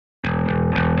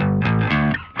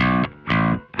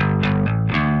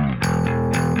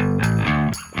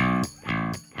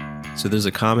So there's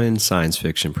a common science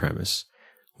fiction premise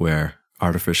where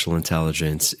artificial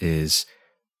intelligence is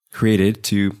created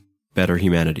to better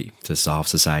humanity, to solve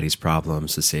society's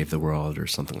problems, to save the world, or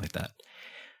something like that.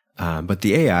 But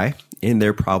the AI, in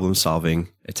their problem-solving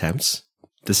attempts,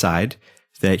 decide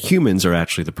that humans are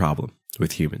actually the problem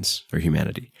with humans or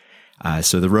humanity.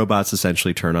 So the robots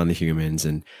essentially turn on the humans,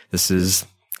 and this is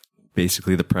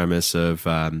basically the premise of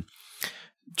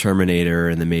Terminator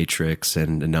and The Matrix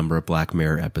and a number of Black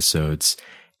Mirror episodes.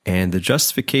 And the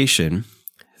justification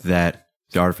that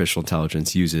the artificial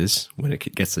intelligence uses when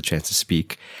it gets the chance to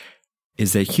speak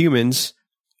is that humans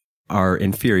are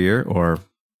inferior or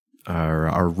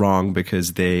are wrong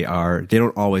because they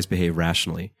don't always behave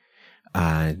rationally.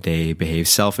 They behave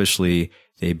selfishly.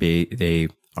 They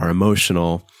are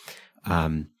emotional.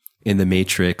 In The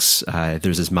Matrix,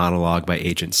 there's this monologue by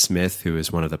Agent Smith, who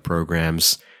is one of the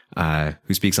programs,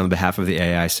 who speaks on behalf of the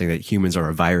AI, saying that humans are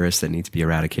a virus that needs to be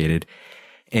eradicated.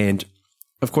 And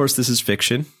of course, this is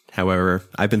fiction. However,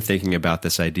 I've been thinking about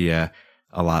this idea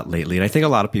a lot lately, and I think a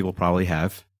lot of people probably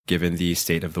have, given the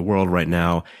state of the world right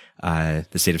now, the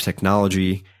state of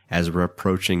technology as we're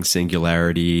approaching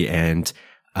singularity and,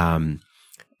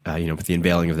 with the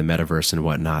unveiling of the metaverse and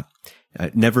whatnot.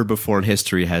 Never before in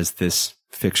history has this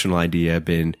fictional idea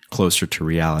been closer to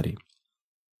reality.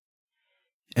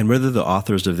 And whether the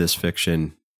authors of this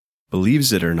fiction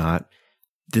believes it or not,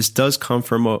 this does come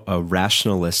from a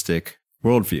rationalistic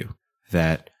worldview,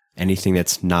 that anything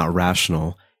that's not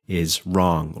rational is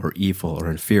wrong or evil or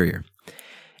inferior.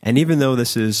 And even though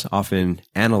this is often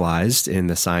analyzed in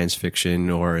the science fiction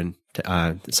or in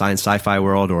science sci-fi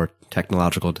world or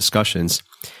technological discussions,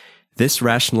 this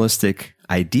rationalistic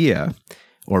idea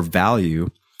or value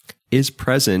is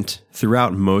present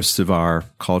throughout most of our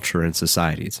culture and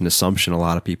society. It's an assumption a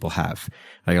lot of people have.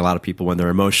 Like a lot of people, when they're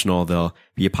emotional, they'll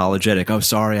be apologetic. Oh,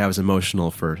 sorry, I was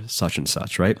emotional for such and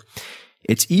such, right?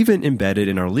 It's even embedded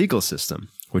in our legal system,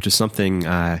 which is something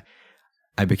I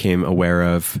became aware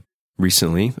of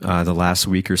recently. The last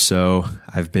week or so,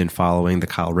 I've been following the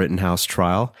Kyle Rittenhouse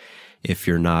trial. If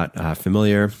you're not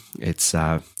familiar, it's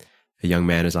a young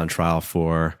man is on trial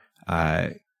for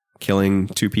killing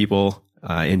two people,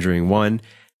 injuring one.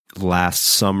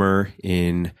 Last year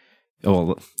in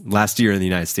the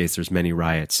United States, there's many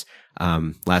riots.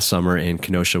 Last summer in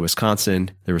Kenosha,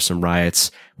 Wisconsin, there were some riots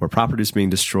where property was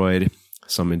being destroyed.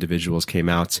 Some individuals came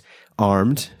out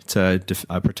armed to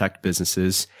protect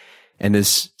businesses. And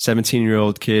this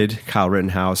 17-year-old kid, Kyle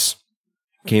Rittenhouse,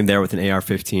 came there with an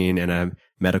AR-15 and a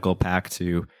medical pack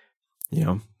to,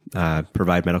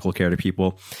 provide medical care to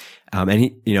people. And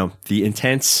the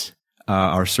intents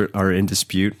are in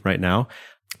dispute right now.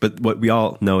 But what we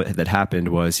all know that happened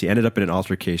was he ended up in an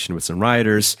altercation with some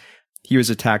rioters. He was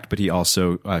attacked, but he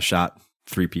also shot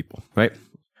 3 people, right?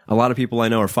 A lot of people I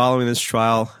know are following this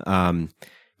trial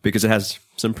because it has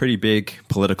some pretty big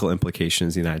political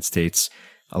implications in the United States.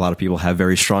 A lot of people have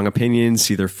very strong opinions,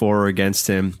 either for or against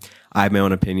him. I have my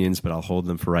own opinions, but I'll hold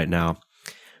them for right now.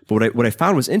 But what I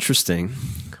found was interesting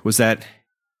was that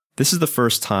this is the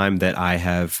first time that I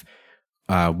have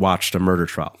watched a murder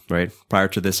trial, right? Prior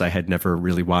to this, I had never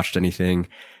really watched anything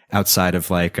outside of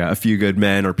like A Few Good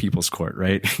Men or People's Court,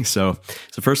 right? So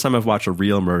it's the first time I've watched a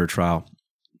real murder trial.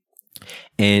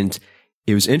 And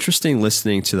it was interesting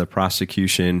listening to the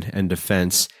prosecution and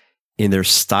defense in their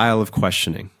style of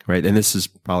questioning, right? And this is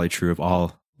probably true of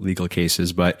all legal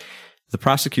cases, but the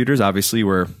prosecutors obviously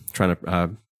were trying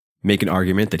to make an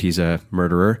argument that he's a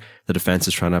murderer. The defense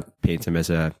is trying to paint him as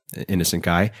an innocent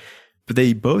guy. But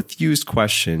they both used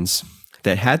questions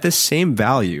that had the same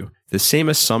value, the same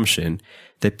assumption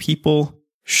that people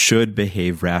should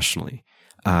behave rationally.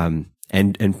 And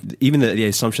even the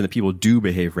assumption that people do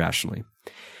behave rationally.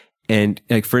 And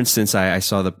like, for instance, I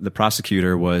saw the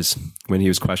prosecutor was, when he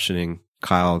was questioning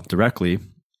Kyle directly,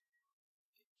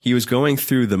 he was going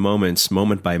through the moments,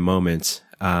 moment by moment,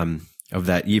 of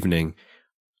that evening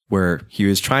where he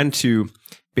was trying to,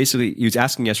 basically, he was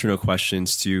asking yes or no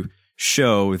questions to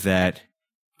show that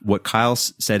what Kyle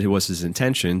said was his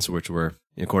intentions, which were,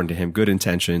 according to him, good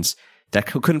intentions, that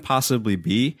couldn't possibly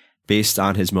be based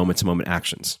on his moment-to-moment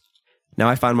actions. Now,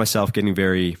 I find myself getting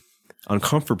very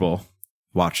uncomfortable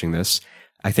watching this.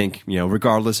 I think,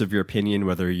 regardless of your opinion,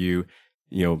 whether you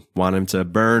want him to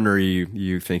burn or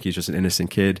you think he's just an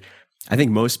innocent kid, I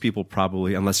think most people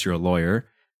probably, unless you're a lawyer,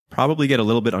 probably get a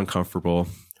little bit uncomfortable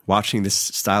watching this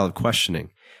style of questioning,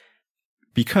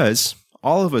 because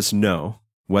all of us know,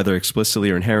 whether explicitly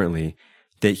or inherently,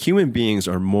 that human beings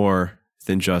are more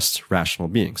than just rational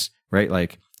beings, right?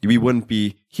 Like, we wouldn't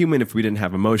be human if we didn't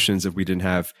have emotions, if we didn't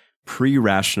have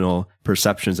pre-rational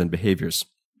perceptions and behaviors.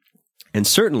 And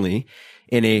certainly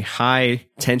in a high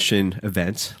tension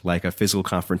event, like a physical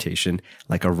confrontation,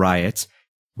 like a riot,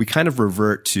 we kind of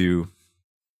revert to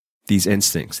these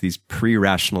instincts, these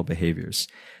pre-rational behaviors.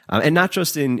 And not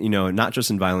just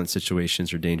in violent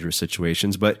situations or dangerous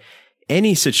situations, but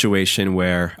any situation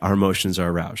where our emotions are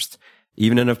aroused,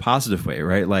 even in a positive way,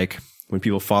 right? Like when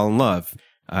people fall in love,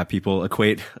 people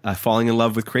equate falling in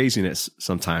love with craziness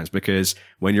sometimes, because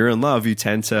when you're in love, you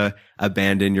tend to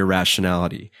abandon your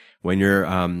rationality. When you're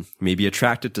maybe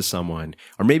attracted to someone,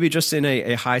 or maybe just in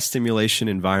a high stimulation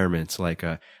environment, like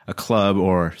a club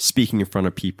or speaking in front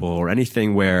of people or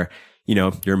anything where,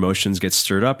 your emotions get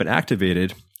stirred up and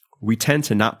activated, we tend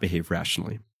to not behave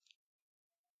rationally.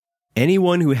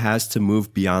 Anyone who has to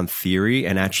move beyond theory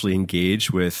and actually engage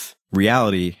with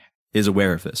reality is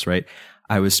aware of this, right?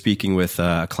 I was speaking with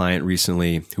a client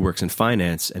recently who works in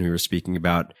finance, and we were speaking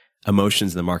about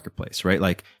emotions in the marketplace, right?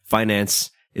 Like finance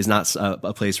is not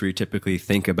a place where you typically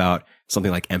think about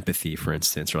something like empathy, for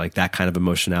instance, or like that kind of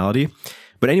emotionality.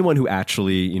 But anyone who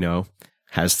actually,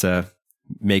 has to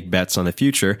make bets on the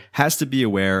future has to be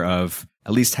aware of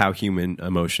at least how human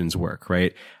emotions work,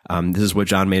 right? This is what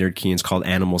John Maynard Keynes called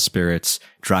animal spirits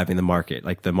driving the market.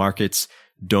 Like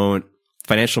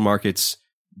financial markets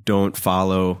don't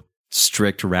follow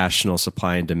strict rational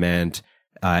supply and demand,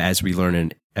 as we learn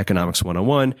in Economics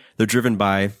 101. They're driven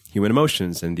by human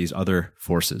emotions and these other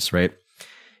forces, right?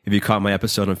 If you caught my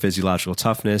episode on physiological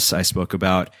toughness, I spoke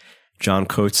about John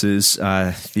Coates's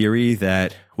theory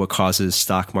that what causes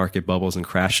stock market bubbles and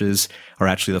crashes are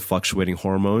actually the fluctuating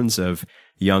hormones of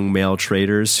young male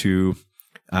traders who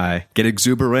get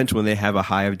exuberant when they have a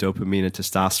high of dopamine and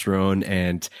testosterone,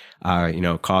 and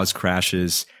cause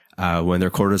crashes when their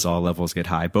cortisol levels get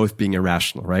high, both being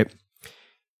irrational, right?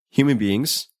 Human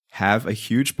beings have a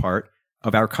huge part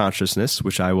of our consciousness,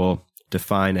 which I will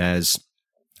define as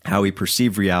how we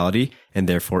perceive reality and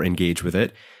therefore engage with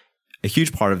it. A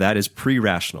huge part of that is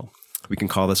pre-rational. We can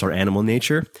call this our animal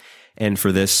nature. And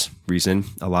for this reason,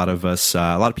 a lot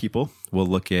of people will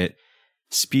look at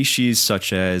species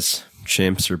such as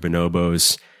chimps or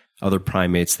bonobos, other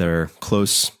primates that are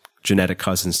close genetic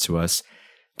cousins to us,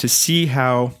 to see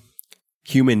what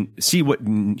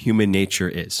human nature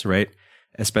is, right?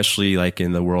 Especially like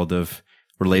in the world of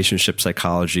relationship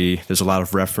psychology, there's a lot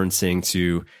of referencing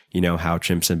to, how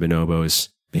chimps and bonobos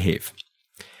behave.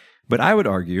 But I would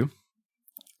argue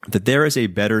that there is a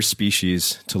better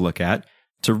species to look at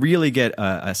to really get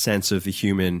a sense of the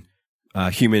human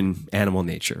animal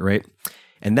nature, right?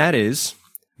 And that is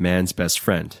man's best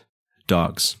friend,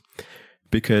 dogs.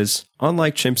 Because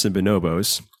unlike chimps and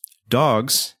bonobos,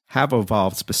 dogs have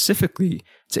evolved specifically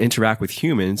to interact with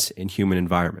humans in human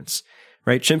environments,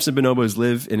 right? Chimps and bonobos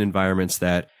live in environments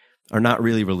that are not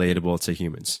really relatable to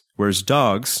humans, whereas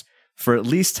dogs, for at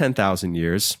least 10,000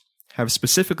 years, have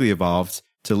specifically evolved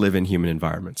to live in human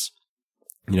environments.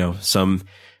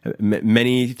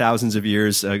 Many thousands of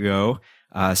years ago,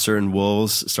 certain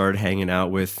wolves started hanging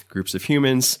out with groups of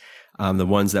humans. The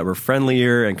ones that were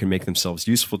friendlier and could make themselves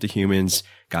useful to humans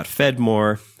got fed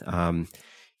more.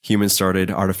 Humans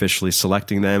started artificially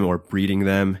selecting them or breeding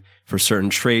them for certain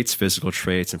traits, physical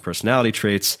traits and personality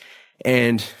traits.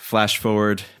 And flash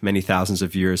forward many thousands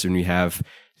of years, and we have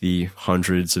the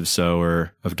hundreds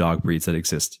of dog breeds that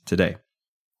exist today.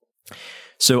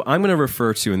 So I'm going to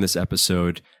refer to in this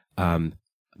episode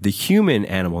the human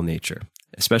animal nature,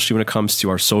 especially when it comes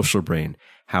to our social brain,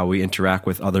 how we interact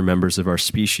with other members of our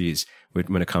species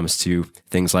when it comes to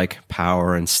things like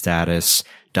power and status,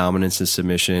 dominance and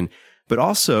submission, but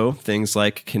also things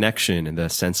like connection and the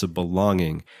sense of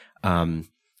belonging,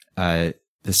 the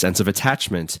sense of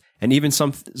attachment, and even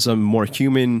some more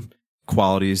human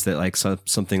qualities that like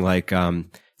something like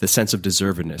the sense of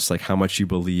deservedness, like how much you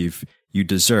believe you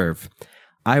deserve.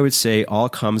 I would say all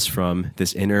comes from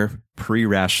this inner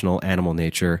pre-rational animal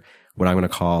nature, what I'm going to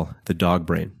call the dog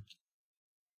brain.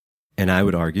 And I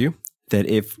would argue that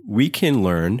if we can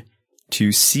learn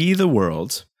to see the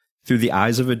world through the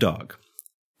eyes of a dog,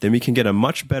 then we can get a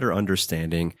much better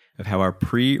understanding of how our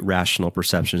pre-rational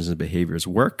perceptions and behaviors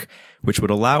work, which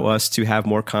would allow us to have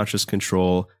more conscious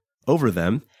control over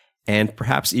them and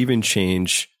perhaps even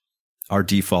change our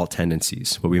default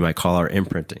tendencies, what we might call our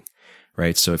imprinting,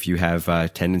 right? So if you have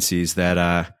tendencies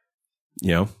that,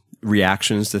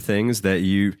 reactions to things that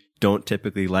you don't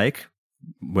typically like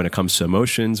when it comes to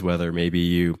emotions, whether maybe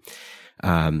you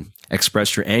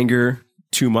express your anger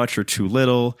too much or too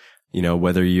little,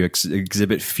 whether you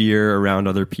exhibit fear around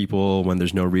other people when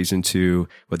there's no reason to,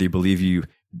 whether you believe you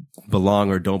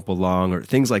belong or don't belong or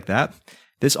things like that.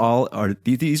 These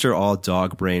are all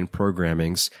dog brain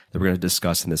programmings that we're going to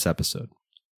discuss in this episode.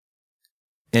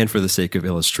 And for the sake of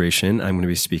illustration, I'm going to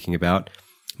be speaking about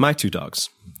my two dogs.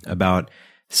 About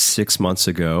 6 months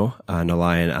ago,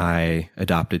 Nalai and I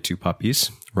adopted two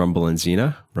puppies, Rumble and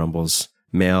Xena. Rumble's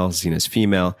male, Xena's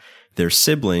female. They're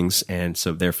siblings, and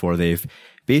so therefore they've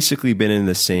basically been in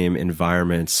the same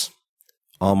environments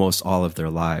almost all of their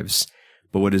lives.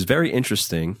 But what is very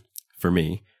interesting for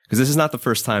me, because this is not the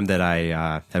first time that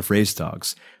I have raised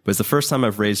dogs, but it's the first time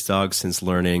I've raised dogs since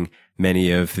learning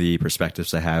many of the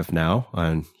perspectives I have now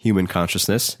on human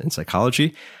consciousness and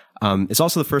psychology. It's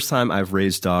also the first time I've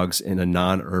raised dogs in a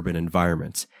non-urban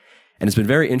environment. And it's been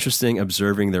very interesting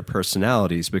observing their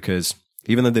personalities because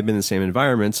even though they've been in the same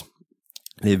environment,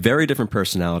 they have very different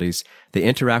personalities. They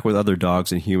interact with other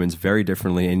dogs and humans very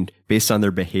differently. And based on their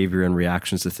behavior and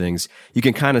reactions to things, you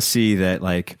can kind of see that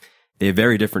like they have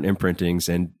very different imprintings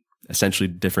and essentially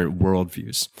different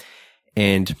worldviews.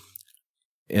 And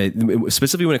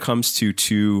specifically when it comes to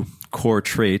two core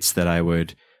traits that I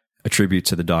would attribute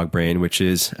to the dog brain, which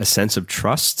is a sense of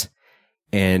trust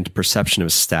and perception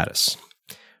of status.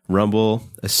 Rumble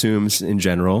assumes in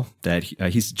general that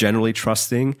he's generally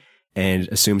trusting and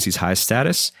assumes he's high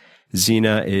status.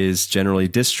 Xena is generally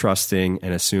distrusting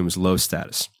and assumes low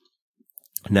status.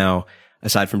 Now,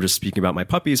 aside from just speaking about my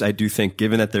puppies, I do think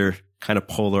given that they're kind of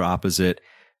polar opposite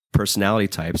personality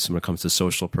types when it comes to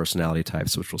social personality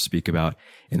types, which we'll speak about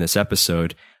in this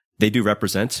episode, they do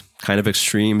represent kind of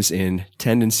extremes in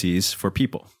tendencies for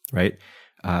people, right?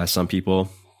 Some people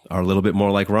are a little bit more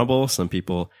like Rumble. Some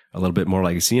people a little bit more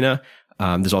like Xena.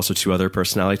 There's also two other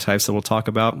personality types that we'll talk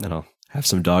about, and I'll have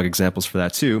some dog examples for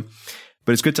that too.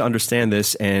 But it's good to understand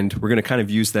this, and we're going to kind of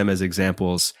use them as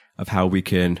examples of how we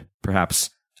can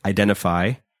perhaps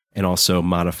identify and also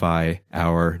modify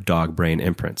our dog brain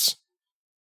imprints.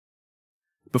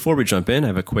 Before we jump in, I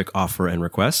have a quick offer and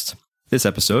request. This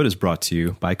episode is brought to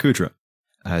you by Kudra.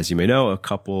 As you may know, a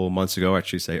couple months ago,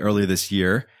 actually say earlier this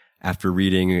year, after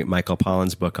reading Michael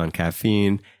Pollan's book on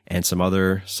caffeine and some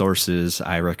other sources,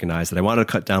 I recognized that I wanted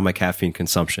to cut down my caffeine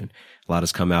consumption. A lot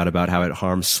has come out about how it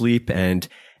harms sleep. And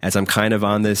as I'm kind of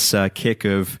on this kick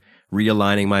of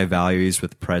realigning my values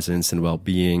with presence and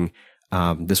well-being,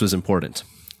 this was important.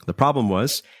 The problem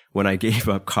was when I gave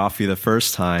up coffee the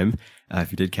first time,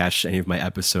 if you did catch any of my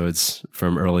episodes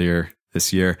from earlier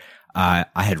this year, I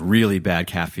had really bad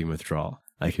caffeine withdrawal.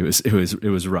 Like it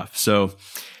was rough. So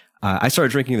I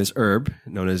started drinking this herb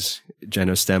known as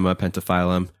Genostema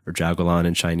pentaphyllum or Jiaogulan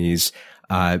in Chinese,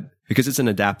 because it's an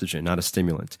adaptogen, not a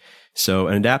stimulant. So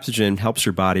an adaptogen helps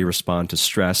your body respond to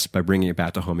stress by bringing it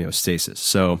back to homeostasis.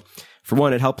 So for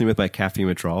one, it helped me with my caffeine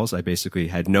withdrawals. I basically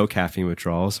had no caffeine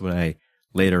withdrawals when I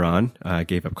later on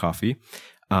gave up coffee.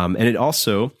 And it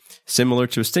also, similar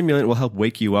to a stimulant, will help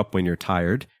wake you up when you're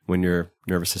tired, when your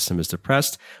nervous system is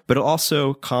depressed, but it'll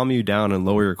also calm you down and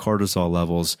lower your cortisol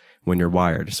levels when you're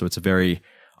wired. So it's a very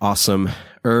awesome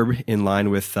herb in line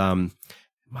with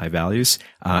my values.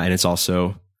 And it's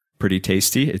also pretty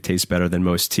tasty. It tastes better than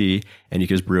most tea, and you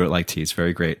can just brew it like tea. It's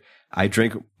very great. I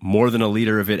drink more than a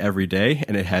liter of it every day,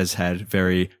 and it has had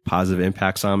very positive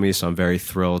impacts on me. So I'm very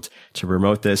thrilled to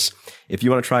promote this. If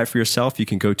you want to try it for yourself, you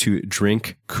can go to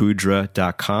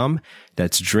drinkkudra.com.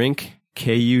 That's drink,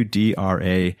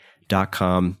 KUDRA.com.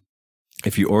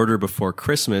 If you order before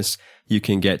Christmas, you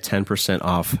can get 10%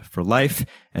 off for life,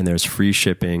 and there's free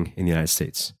shipping in the United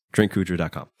States.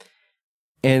 drinkkudra.com.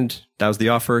 And that was the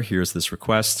offer. Here's this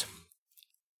request.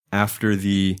 After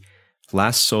the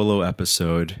last solo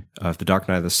episode of The Dark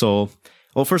Night of the Soul,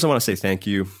 well, first I want to say thank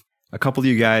you. A couple of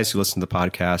you guys who listened to the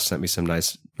podcast sent me some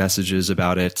nice messages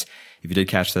about it. If you did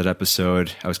catch that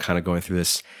episode, I was kind of going through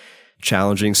this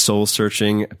challenging soul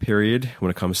searching period when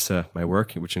it comes to my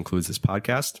work, which includes this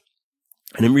podcast.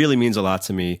 And it really means a lot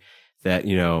to me that,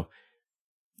 you know,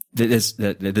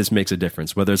 that this makes a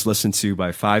difference, whether it's listened to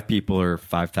by 5 people or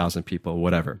 5,000 people,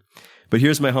 whatever. But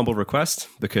here's my humble request,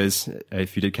 because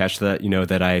if you did catch that, you know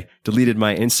that I deleted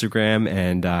my Instagram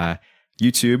and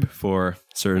YouTube for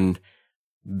certain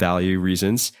value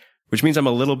reasons, which means I'm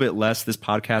a little bit less, this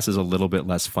podcast is a little bit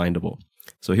less findable.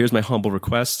 So here's my humble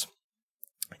request.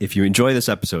 If you enjoy this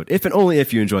episode, if and only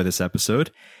if you enjoy this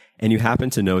episode, and you happen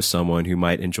to know someone who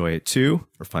might enjoy it too,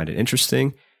 or find it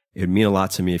interesting, it would mean a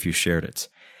lot to me if you shared it.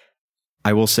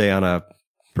 I will say on a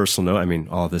personal note, I mean,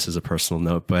 all of this is a personal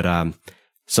note, but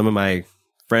some of my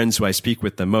friends who I speak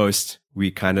with the most,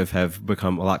 we kind of have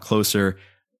become a lot closer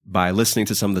by listening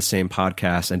to some of the same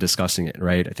podcasts and discussing it,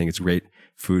 right? I think it's great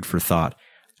food for thought.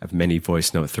 I have many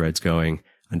voice note threads going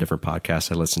on different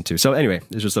podcasts I listen to. So anyway,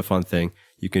 it's just a fun thing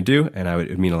you can do, and it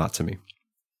would mean a lot to me.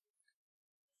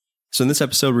 So in this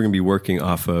episode, we're going to be working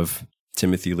off of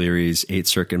Timothy Leary's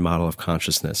 8-circuit model of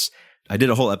consciousness. I did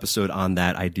a whole episode on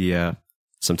that idea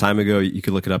some time ago. You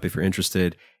could look it up if you're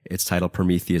interested. It's titled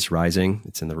Prometheus Rising.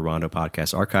 It's in the Ruando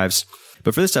Podcast archives.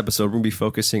 But for this episode, we're going to be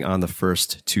focusing on the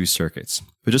first two circuits.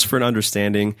 But just for an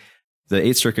understanding, the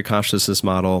eighth circuit consciousness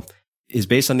model is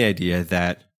based on the idea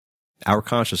that our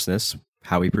consciousness,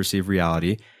 how we perceive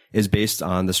reality, is based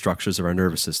on the structures of our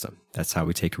nervous system. That's how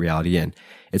we take reality in.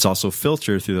 It's also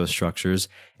filtered through those structures,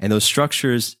 and those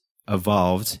structures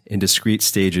evolved in discrete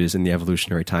stages in the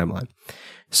evolutionary timeline.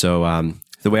 So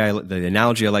the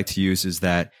analogy I like to use is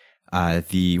that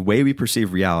the way we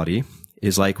perceive reality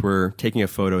is like we're taking a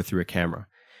photo through a camera,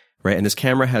 right? And this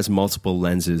camera has multiple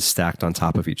lenses stacked on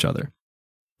top of each other.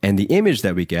 And the image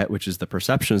that we get, which is the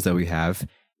perceptions that we have,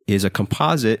 is a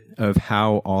composite of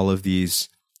how all of these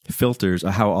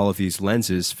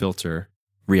lenses filter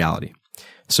reality.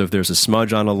 So if there's a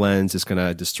smudge on a lens, it's going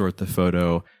to distort the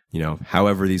photo.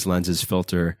 However these lenses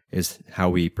filter is how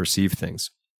we perceive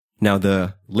things. Now,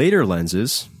 the later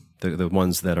lenses, the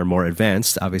ones that are more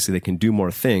advanced, obviously they can do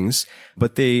more things,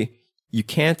 but you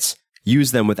can't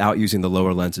use them without using the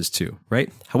lower lenses too,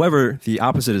 right? However, the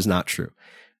opposite is not true.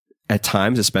 At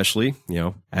times, especially,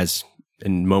 as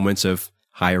in moments of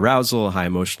high arousal, high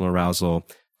emotional arousal,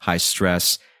 high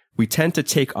stress, we tend to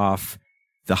take off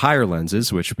the higher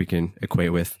lenses, which we can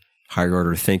equate with higher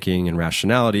order thinking and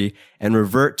rationality, and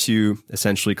revert to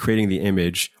essentially creating the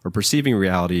image or perceiving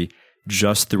reality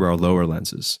just through our lower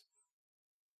lenses.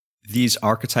 These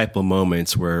archetypal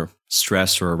moments where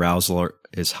stress or arousal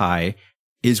is high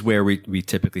is where we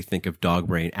typically think of dog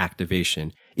brain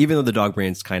activation, even though the dog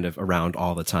brain's kind of around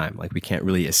all the time. Like we can't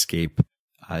really escape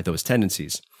those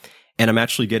tendencies. And I'm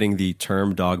actually getting the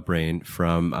term dog brain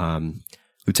from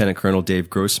Lieutenant Colonel Dave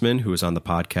Grossman, who was on the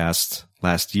podcast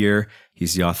last year.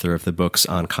 He's the author of the books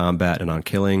On Combat and On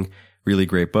Killing, really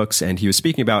great books. And he was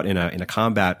speaking about in a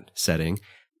combat setting,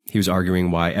 he was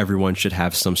arguing why everyone should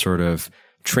have some sort of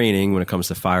training when it comes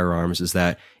to firearms, is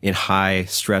that in high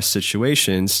stress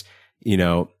situations,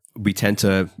 we tend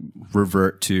to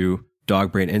revert to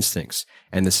dog brain instincts.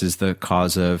 And this is the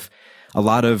cause of a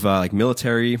lot of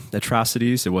military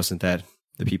atrocities. It wasn't that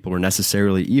the people were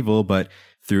necessarily evil, but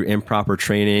through improper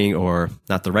training or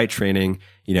not the right training,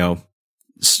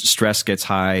 stress gets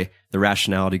high, the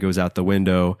rationality goes out the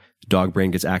window, dog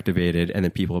brain gets activated, and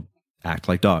then people act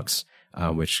like dogs,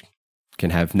 which can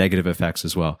have negative effects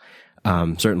as well.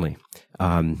 Certainly.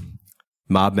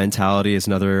 Mob mentality is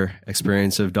another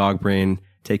experience of dog brain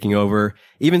taking over.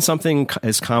 Even something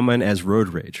as common as road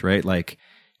rage, right? Like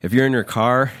if you're in your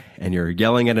car and you're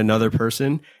yelling at another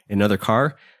person in another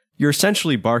car, you're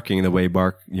essentially barking the way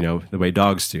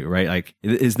dogs do, right? Like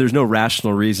there's no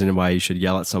rational reason why you should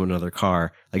yell at someone in another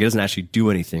car. Like it doesn't actually do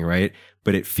anything, right?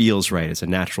 But it feels right. It's a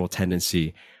natural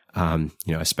tendency,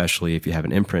 especially if you have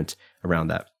an imprint around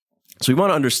that. So we want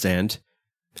to understand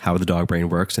how the dog brain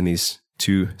works in these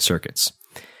two circuits.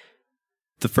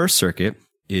 The first circuit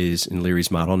is in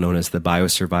Leary's model known as the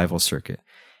biosurvival circuit.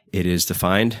 It is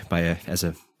defined by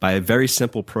a very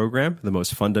simple program, the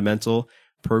most fundamental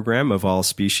program of all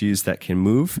species that can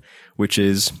move, which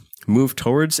is move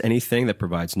towards anything that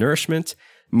provides nourishment,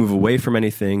 move away from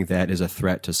anything that is a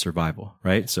threat to survival,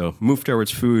 right? So move towards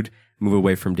food, move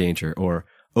away from danger, or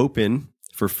open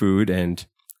for food and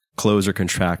close or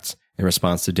contract in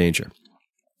response to danger.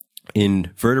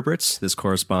 In vertebrates, this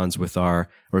corresponds with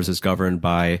this is governed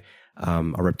by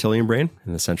our reptilian brain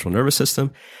and the central nervous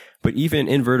system. But even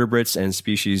invertebrates and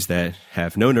species that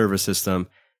have no nervous system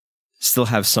still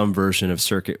have some version of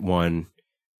circuit 1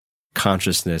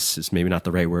 consciousness. Is maybe not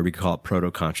the right word. We could call it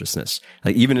proto-consciousness.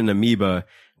 Like even an amoeba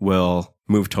will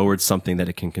move towards something that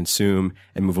it can consume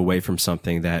and move away from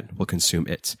something that will consume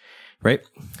it, right?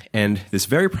 And this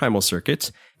very primal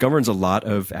circuit governs a lot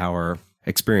of our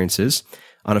experiences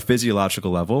on a physiological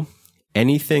level.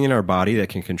 Anything in our body that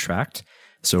can contract,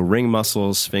 so ring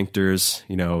muscles, sphincters,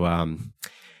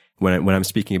 when I'm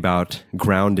speaking about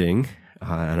grounding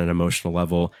on an emotional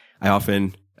level, I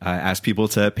often ask people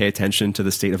to pay attention to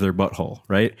the state of their butthole,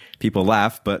 right? People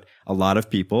laugh, but a lot of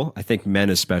people, I think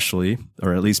men especially,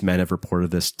 or at least men have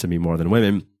reported this to me more than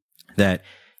women, that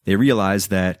they realize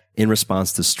that in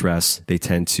response to stress, they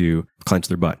tend to clench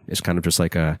their butt. It's kind of just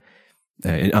like an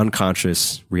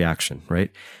unconscious reaction, right?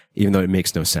 Even though it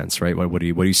makes no sense, right? What are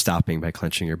you stopping by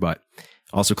clenching your butt?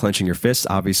 Also, clenching your fist,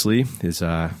 obviously, is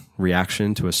a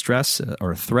reaction to a stress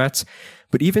or a threat,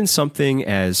 but even something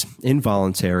as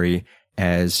involuntary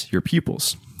as your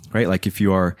pupils, right? Like if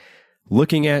you are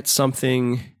looking at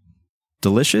something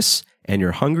delicious and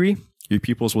you're hungry, your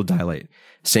pupils will dilate.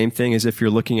 Same thing as if you're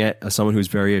looking at someone who's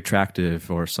very attractive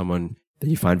or someone that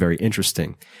you find very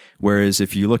interesting. Whereas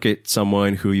if you look at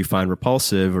someone who you find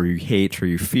repulsive or you hate or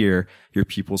you fear, your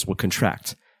pupils will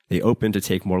contract. they open to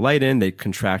take more light in, they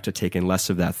contract to take in less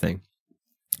of that thing.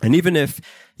 And even if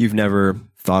you've never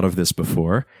thought of this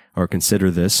before or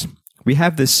considered this, we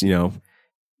have this,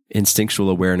 instinctual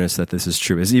awareness that this is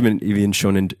true. It's even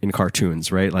shown in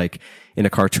cartoons, right? Like in a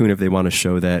cartoon, if they want to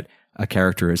show that a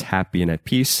character is happy and at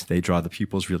peace, they draw the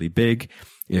pupils really big.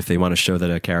 If they want to show that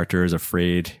a character is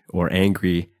afraid or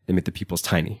angry, they make the pupils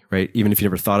tiny, right? Even if you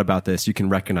never thought about this, you can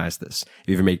recognize this. If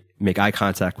you ever make eye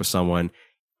contact with someone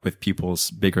with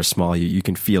pupils big or small, you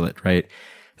can feel it, right?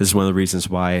 This is one of the reasons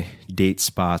why date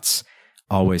spots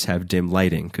always have dim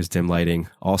lighting, because dim lighting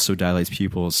also dilates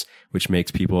pupils, which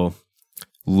makes people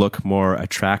look more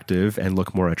attractive and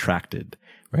look more attracted,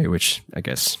 right? Which I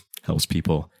guess helps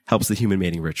the human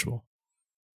mating ritual.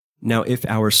 Now, if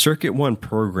our circuit 1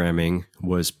 programming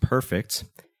was perfect,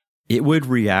 it would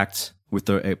react with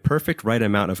a perfect right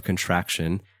amount of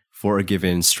contraction for a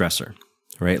given stressor,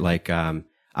 right? Like,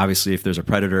 obviously, if there's a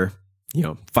predator,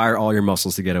 fire all your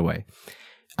muscles to get away.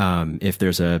 If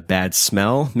there's a bad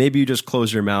smell, maybe you just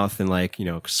close your mouth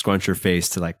and scrunch your face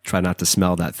to try not to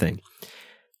smell that thing.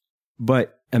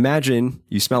 But imagine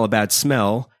you smell a bad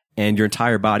smell and your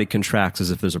entire body contracts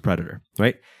as if there's a predator,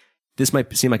 right? This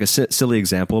might seem like a silly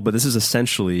example, but this is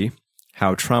essentially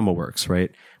how trauma works,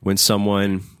 right? When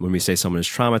we say someone is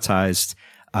traumatized,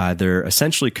 they're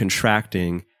essentially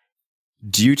contracting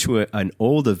due to an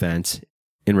old event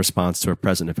in response to a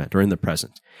present event or in the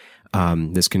present.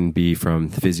 This can be from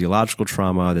physiological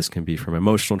trauma. This can be from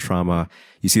emotional trauma.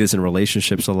 You see this in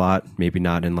relationships a lot, maybe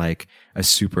not in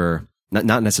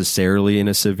not necessarily in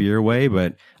a severe way,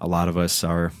 but a lot of us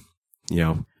are,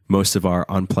 most of our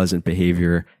unpleasant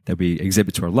behavior that we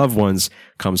exhibit to our loved ones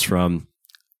comes from,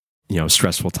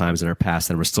 stressful times in our past,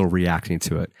 and we're still reacting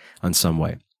to it in some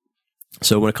way.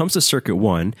 So when it comes to circuit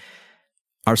 1,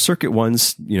 our circuit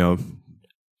 1s,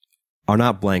 are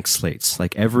not blank slates.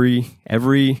 Like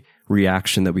every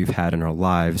reaction that we've had in our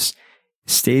lives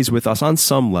stays with us on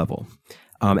some level.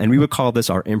 And we would call this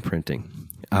our imprinting.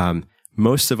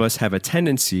 Most of us have a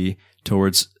tendency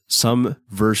towards some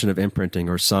version of imprinting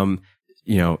or some,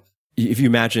 if you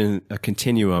imagine a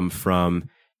continuum from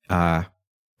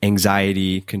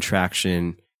anxiety,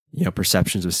 contraction,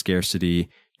 perceptions of scarcity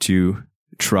to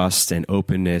trust and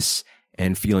openness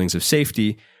and feelings of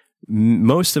safety,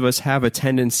 most of us have a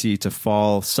tendency to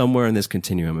fall somewhere in this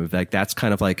continuum of that's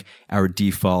kind of like our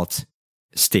default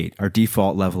state, our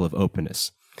default level of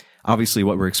openness. Obviously,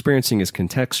 what we're experiencing is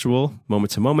contextual,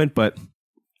 moment to moment, but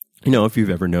if you've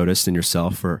ever noticed in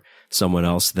yourself or someone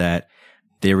else that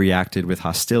they reacted with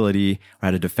hostility or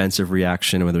had a defensive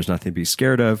reaction when there's nothing to be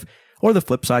scared of, or the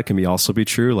flip side can also be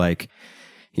true. Like,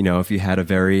 if you had a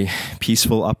very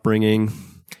peaceful upbringing,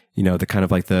 the kind of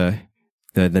like the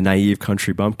naive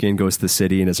country bumpkin goes to the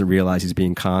city and doesn't realize he's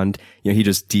being conned. He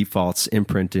just defaults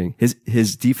imprinting.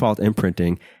 His default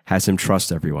imprinting has him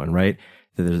trust everyone, right?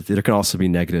 There can also be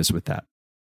negatives with that.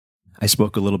 I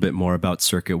spoke a little bit more about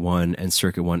circuit 1 and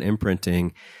circuit 1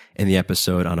 imprinting in the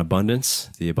episode on abundance,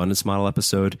 the abundance model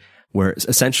episode, where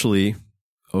essentially,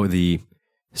 the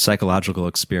psychological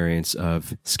experience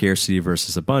of scarcity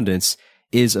versus abundance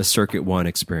is a circuit 1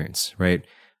 experience, right?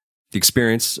 The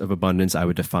experience of abundance I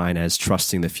would define as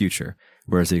trusting the future,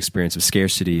 whereas the experience of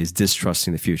scarcity is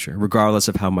distrusting the future, regardless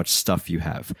of how much stuff you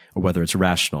have or whether it's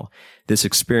rational. This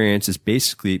experience is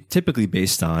typically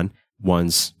based on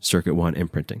one's circuit 1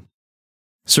 imprinting.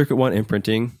 Circuit 1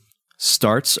 imprinting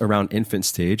starts around infant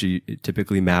stage. It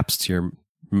typically maps to your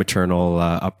maternal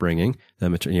upbringing,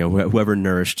 whoever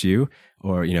nourished you,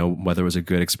 or whether it was a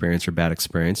good experience or bad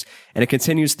experience, and it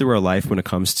continues through our life when it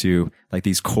comes to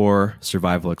these core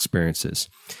survival experiences.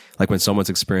 Like when someone's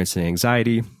experiencing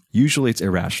anxiety, usually it's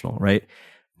irrational, right?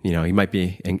 You might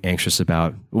be anxious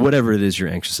about whatever it is you're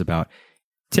anxious about.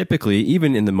 Typically,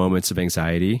 even in the moments of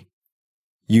anxiety,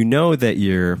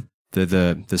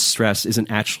 that the stress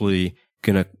isn't actually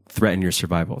going to threaten your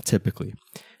survival, typically.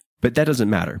 But that doesn't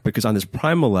matter, because on this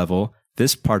primal level,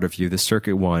 this part of you, this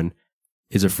circuit 1,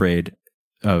 is afraid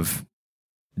of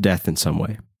death in some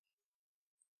way.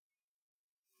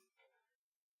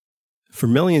 For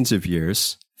millions of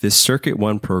years, this circuit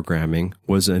 1 programming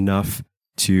was enough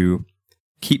to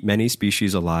keep many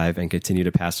species alive and continue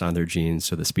to pass on their genes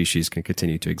so the species can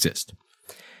continue to exist.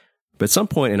 But at some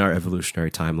point in our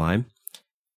evolutionary timeline,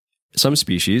 some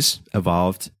species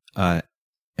evolved a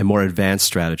more advanced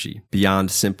strategy beyond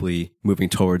simply moving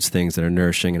towards things that are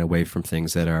nourishing and away from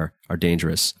things that are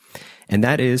dangerous. And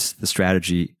that is the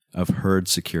strategy of herd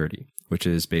security, which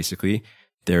is basically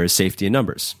there is safety in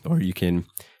numbers, or you can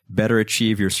better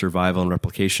achieve your survival and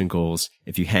replication goals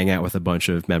if you hang out with a bunch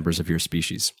of members of your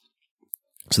species.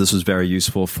 So this was very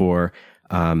useful for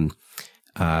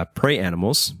prey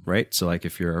animals, right? So like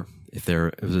if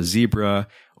there was a zebra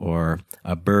or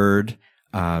a bird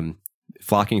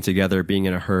flocking together, being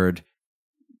in a herd,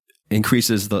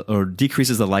 decreases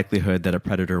the likelihood that a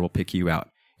predator will pick you out.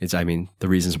 The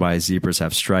reasons why zebras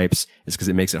have stripes is because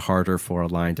it makes it harder for a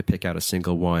lion to pick out a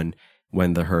single one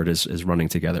when the herd is running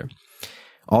together.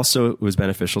 Also, it was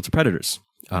beneficial to predators.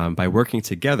 By working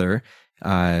together,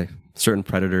 certain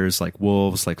predators like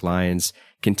wolves, like lions,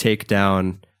 can take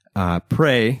down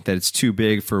prey that it's too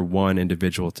big for one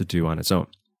individual to do on its own.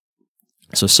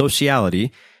 So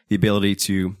sociality, the ability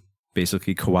to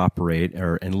basically cooperate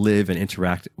and live and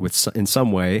interact in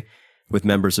some way with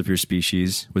members of your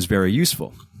species, was very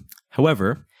useful.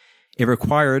 However, it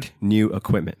required new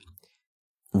equipment.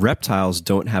 Reptiles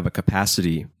don't have a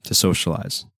capacity to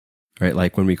socialize, right?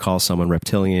 Like when we call someone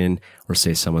reptilian or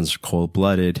say someone's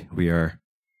cold-blooded, we are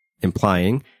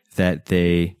implying that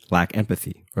they lack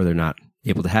empathy or they're not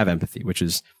able to have empathy, which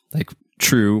is like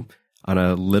true on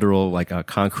a literal, like a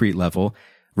concrete level.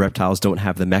 Reptiles don't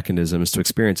have the mechanisms to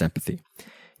experience empathy.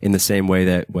 In the same way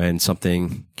that when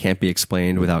something can't be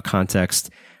explained without context,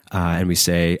 and we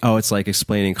say, oh, it's like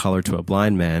explaining color to a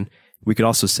blind man, we could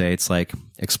also say it's like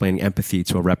explaining empathy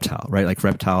to a reptile, right? Like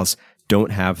reptiles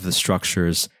don't have the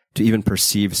structures to even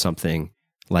perceive something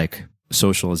like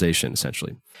socialization,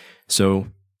 essentially. So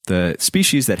the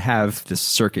species that have this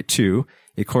circuit 2,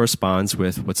 it corresponds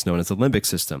with what's known as the limbic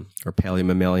system or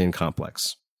paleomammalian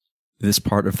complex. This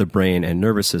part of the brain and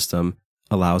nervous system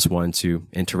allows one to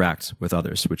interact with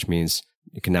others, which means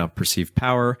it can now perceive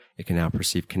power, it can now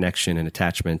perceive connection and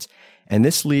attachment. And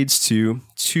this leads to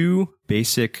 2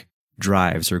 basic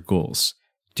drives or goals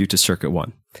due to circuit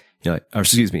 1. Due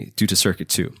to circuit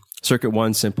 2. Circuit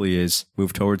 1 simply is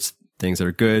move towards things that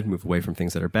are good, move away from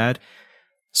things that are bad.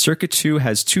 Circuit 2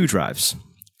 has 2 drives.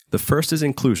 The first is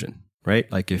inclusion,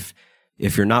 right? Like if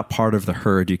you're not part of the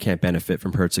herd, you can't benefit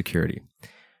from herd security.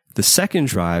 The second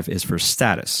drive is for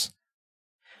status.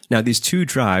 Now, these 2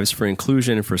 drives for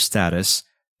inclusion and for status,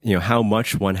 how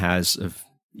much one has of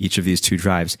each of these 2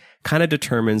 drives kind of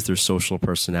determines their social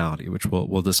personality, which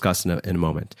we'll discuss in a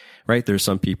moment, right? There's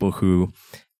some people who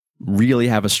really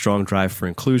have a strong drive for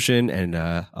inclusion and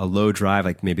a low drive,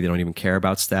 like maybe they don't even care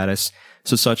about status.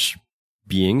 So such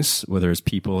beings, whether it's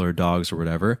people or dogs or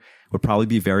whatever, would probably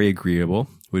be very agreeable,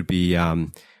 would be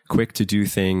quick to do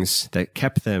things that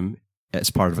kept them as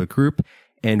part of a group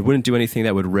and wouldn't do anything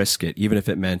that would risk it, even if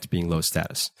it meant being low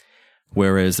status.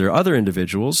 Whereas there are other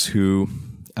individuals who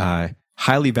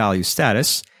highly value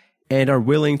status and are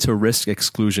willing to risk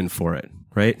exclusion for it,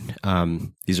 right?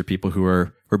 These are people who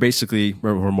are basically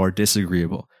more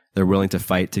disagreeable. They're willing to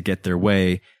fight to get their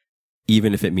way,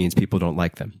 even if it means people don't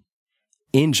like them.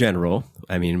 In general,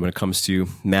 when it comes to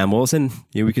mammals, and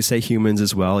we could say humans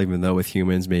as well, even though with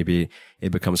humans maybe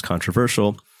it becomes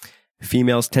controversial,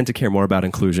 females tend to care more about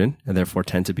inclusion and therefore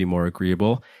tend to be more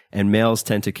agreeable, and males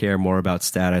tend to care more about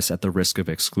status at the risk of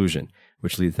exclusion,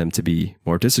 which leads them to be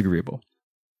more disagreeable.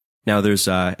 Now, there's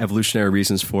evolutionary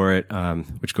reasons for it,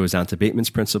 which goes down to Bateman's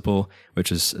principle,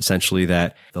 which is essentially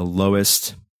that the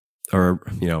lowest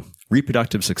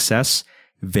reproductive success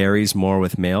varies more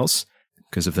with males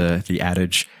because of the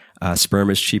adage, sperm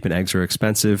is cheap and eggs are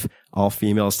expensive. All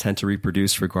females tend to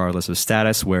reproduce regardless of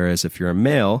status, whereas if you're a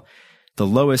male, the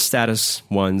lowest status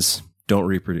ones don't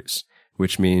reproduce,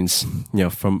 which means,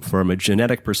 from a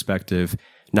genetic perspective,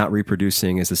 not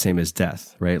reproducing is the same as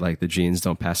death, right? Like the genes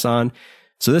don't pass on.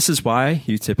 So this is why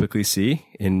you typically see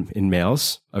in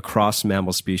males across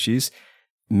mammal species,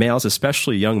 males,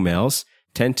 especially young males,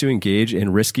 tend to engage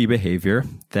in risky behavior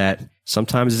that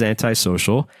sometimes is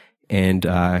antisocial and,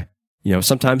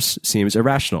 sometimes seems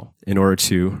irrational in order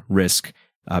to risk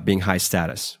being high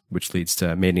status, which leads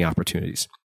to mating opportunities.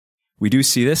 We do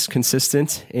see this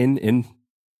consistent in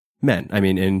men.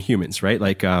 In humans, right?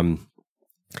 Like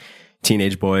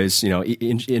teenage boys,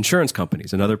 insurance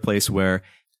companies, another place where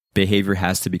behavior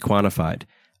has to be quantified.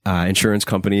 Insurance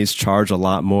companies charge a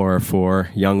lot more for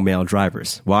young male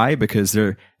drivers. Why? Because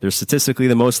they're statistically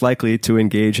the most likely to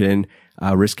engage in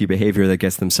risky behavior that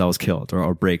gets themselves killed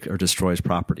or break or destroys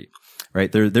property.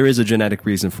 Right? There is a genetic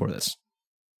reason for this.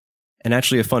 And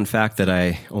actually, a fun fact that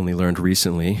I only learned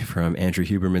recently from Andrew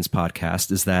Huberman's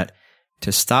podcast is that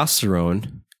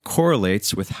testosterone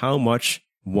correlates with how much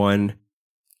one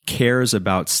cares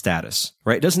about status.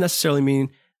 Right? It doesn't necessarily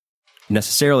mean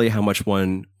how much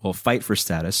one will fight for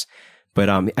status. But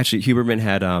actually, Huberman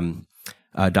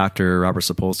had Dr. Robert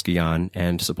Sapolsky on,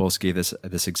 and Sapolsky gave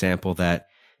this example that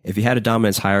if you had a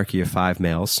dominance hierarchy of 5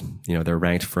 males, they're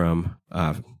ranked from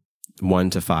 1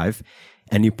 to 5,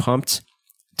 and you pumped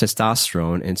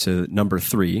testosterone into number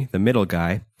 3, the middle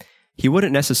guy, he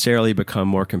wouldn't necessarily become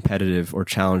more competitive or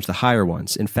challenge the higher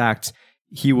ones. In fact,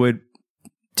 he would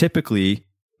typically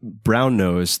brown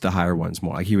nose the higher ones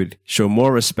more. Like he would show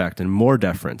more respect and more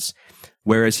deference,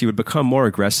 whereas he would become more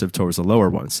aggressive towards the lower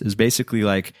ones. It's basically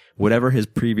like whatever his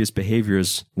previous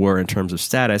behaviors were in terms of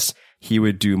status, he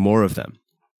would do more of them.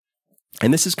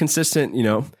 And this is consistent,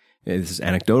 this is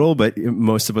anecdotal, but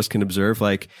most of us can observe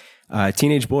like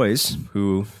teenage boys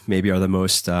who maybe are the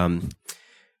most,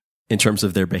 in terms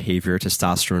of their behavior,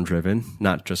 testosterone driven,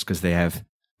 not just because they have,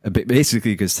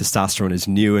 basically because testosterone is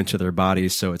new into their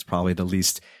bodies, so it's probably the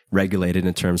least regulated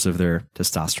in terms of their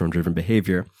testosterone driven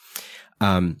behavior.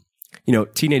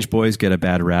 Teenage boys get a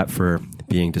bad rap for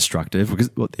being destructive because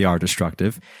they are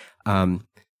destructive, and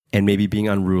maybe being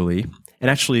unruly. And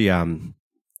actually,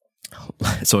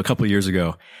 so a couple of years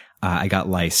ago, I got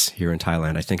lice here in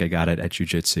Thailand. I think I got it at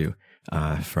jiu-jitsu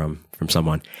from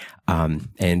someone.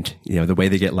 And the way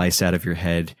they get lice out of your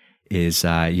head is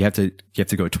you have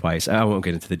to go twice. I won't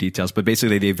get into the details, but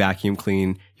basically they vacuum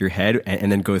clean your head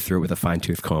and then go through it with a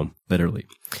fine-tooth comb, literally.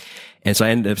 And so I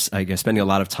ended up, I guess, spending a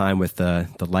lot of time with the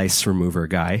lice remover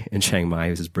guy in Chiang Mai. He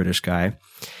was this British guy.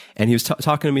 And he was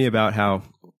talking to me about how,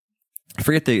 I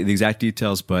forget the exact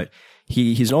details, but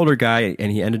he's an older guy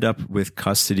and he ended up with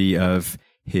custody of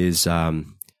his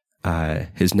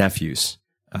nephews,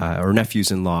 or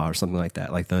nephews-in-law or something like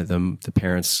that. Like the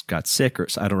parents got sick, or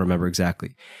I don't remember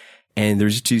exactly. And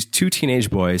there's these two teenage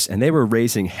boys and they were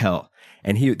raising hell.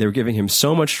 And they were giving him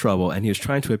so much trouble, and he was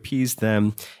trying to appease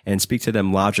them and speak to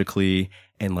them logically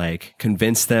and like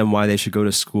convince them why they should go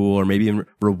to school, or maybe even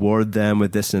reward them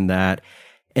with this and that.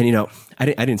 And I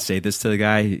didn't say this to the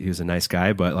guy. He was a nice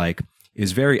guy, but like it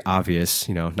was very obvious.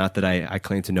 Not that I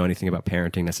claim to know anything about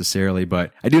parenting necessarily,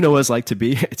 but I do know what it's like to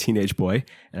be a teenage boy.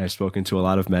 And I've spoken to a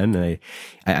lot of men, and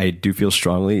I do feel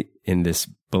strongly in this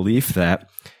belief that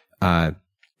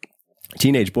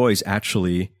teenage boys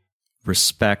actually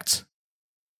respect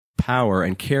power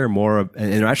and care more,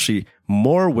 and are actually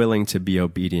more willing to be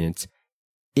obedient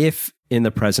if in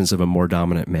the presence of a more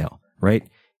dominant male, right?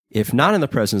 If not in the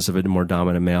presence of a more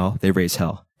dominant male, they raise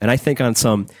hell. And I think on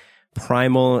some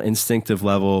primal instinctive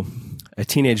level, a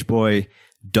teenage boy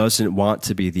doesn't want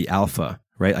to be the alpha,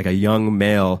 right? Like a young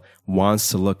male wants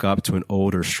to look up to an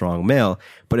older, strong male,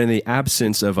 but in the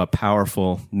absence of a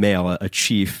powerful male, a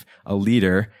chief, a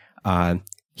leader,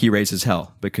 he raises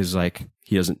hell because like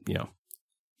he doesn't,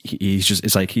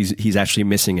 it's like he's actually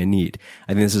missing a need.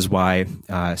 I think this is why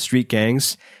street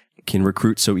gangs can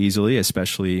recruit so easily,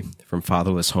 especially from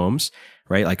fatherless homes,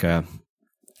 right? Like this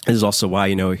is also why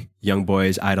young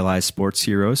boys idolize sports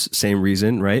heroes. Same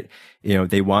reason, right?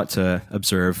 They want to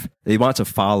observe, they want to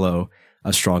follow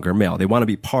a stronger male. They want to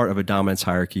be part of a dominance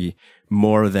hierarchy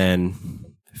more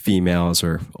than females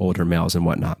or older males and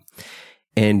whatnot.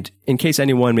 And in case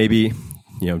anyone maybe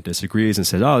disagrees and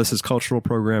says, "Oh, this is cultural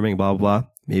programming," blah blah blah.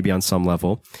 Maybe on some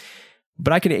level,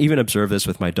 but I can even observe this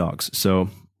with my dogs. So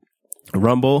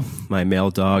Rumble, my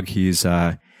male dog, he's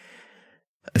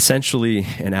essentially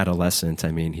an adolescent.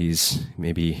 I mean, he's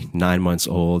maybe 9 months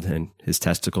old and his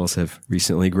testicles have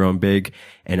recently grown big.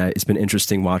 And it's been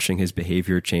interesting watching his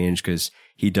behavior change because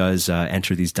he does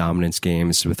enter these dominance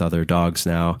games with other dogs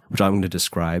now, which I'm going to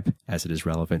describe as it is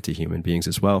relevant to human beings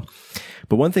as well.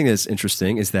 But one thing that's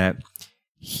interesting is that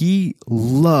he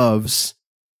loves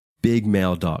big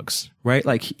male dogs, right?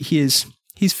 Like he's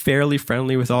fairly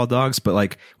friendly with all dogs, but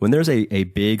like when there's a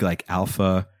big like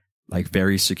alpha, like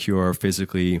very secure,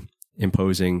 physically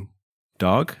imposing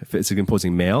dog, physically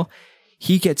imposing male,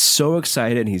 he gets so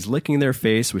excited and he's licking their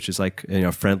face, which is like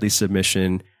friendly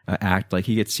submission act. Like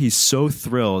he's so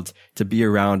thrilled to be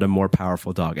around a more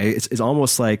powerful dog. It's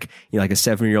almost like like a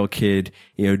 7-year-old kid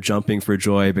jumping for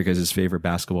joy because his favorite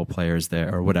basketball player is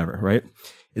there or whatever, right?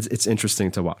 It's interesting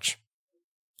to watch.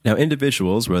 Now,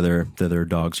 individuals, whether they're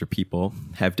dogs or people,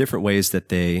 have different ways that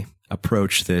they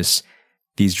approach these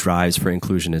drives for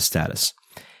inclusionist status.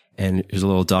 And here's a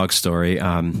little dog story.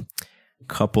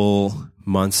 Couple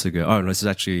months ago, this is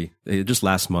actually just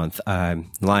last month,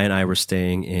 Lai and I were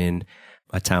staying in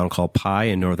a town called Pai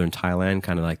in northern Thailand,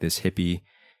 kind of like this hippie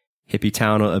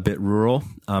town, a bit rural.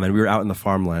 And we were out in the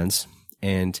farmlands.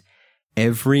 And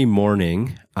every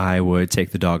morning I would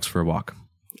take the dogs for a walk.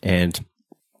 And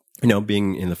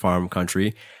being in the farm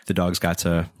country, the dogs got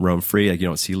to roam free. Like you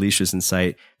don't see leashes in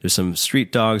sight. There's some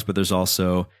street dogs, but there's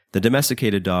also the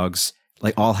domesticated dogs,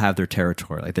 like all have their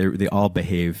territory. Like they all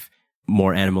behave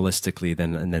more animalistically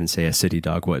than say a city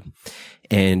dog would.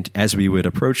 And as we would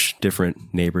approach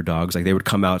different neighbor dogs, like they would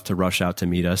come out to rush out to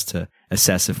meet us to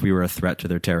assess if we were a threat to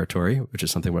their territory, which is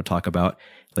something we'll talk about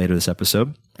later this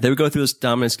episode. They would go through this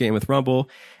dominance game with Rumble,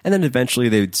 and then eventually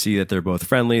they would see that they're both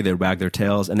friendly, they'd wag their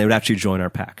tails, and they would actually join our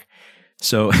pack.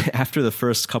 So after the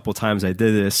first couple times I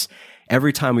did this,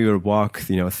 every time we would walk,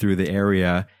 through the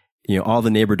area, all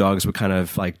the neighbor dogs would kind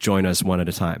of like join us one at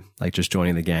a time, like just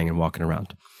joining the gang and walking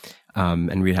around.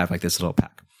 And we'd have like this little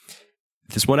pack.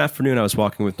 This one afternoon, I was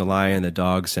walking with Nalaya and the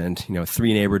dogs, and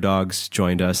 3 neighbor dogs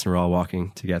joined us, and we're all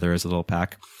walking together as a little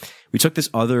pack. We took this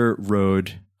other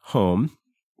road home,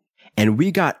 and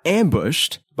we got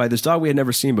ambushed by this dog we had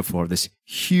never seen before. This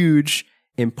huge,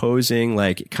 imposing,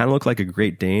 like, it kind of looked like a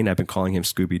Great Dane. I've been calling him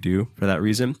Scooby-Doo for that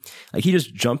reason. Like, he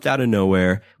just jumped out of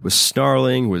nowhere, was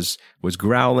snarling, was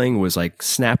growling, was like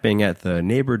snapping at the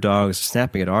neighbor dogs,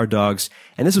 snapping at our dogs.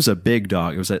 And this was a big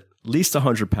dog. It was at least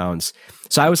 100 pounds.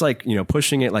 So I was like,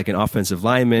 pushing it like an offensive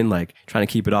lineman, like trying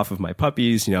to keep it off of my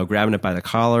puppies, grabbing it by the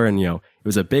collar. And, it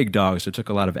was a big dog, so it took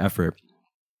a lot of effort.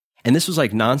 And this was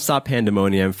like nonstop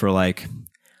pandemonium for like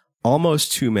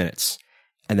almost 2 minutes.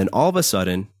 And then all of a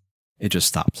sudden, it just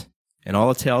stopped. And all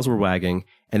the tails were wagging.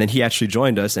 And then he actually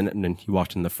joined us, and then he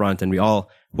walked in the front, and we all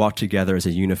walked together as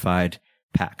a unified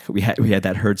pack. We had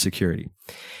that herd security.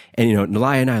 And,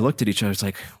 Nalaya and I looked at each other. It's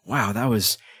like, wow, that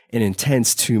was an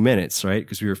intense 2 minutes, right?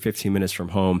 Because we were 15 minutes from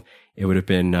home. It would have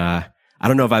been, I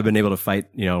don't know if I've been able to fight,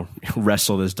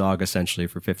 wrestle this dog essentially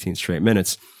for 15 straight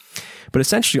minutes. But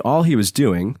essentially all he was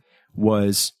doing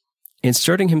was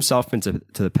inserting himself into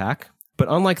the pack. But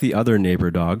unlike the other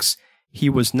neighbor dogs, he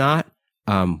was not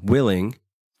willing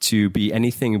to be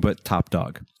anything but top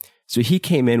dog. So he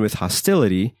came in with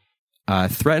hostility,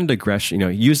 threatened aggression,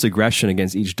 used aggression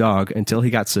against each dog until he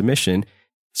got submission,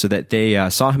 so that they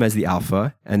saw him as the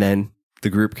alpha, and then the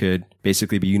group could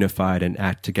basically be unified and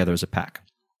act together as a pack.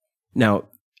 Now,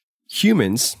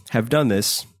 humans have done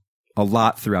this a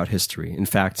lot throughout history. In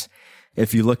fact,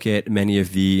 if you look at many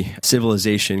of the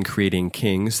civilization-creating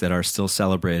kings that are still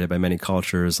celebrated by many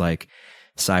cultures, like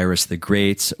Cyrus the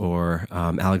Great, or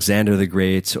Alexander the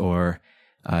Great, or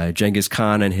Genghis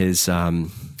Khan and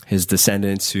his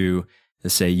descendants who,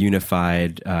 let's say,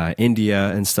 unified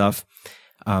India and stuff,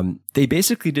 they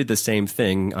basically did the same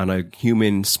thing on a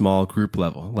human small group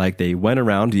level. Like they went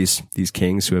around, these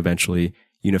kings who eventually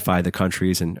unified the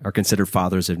countries and are considered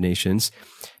fathers of nations.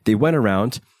 They went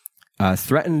around,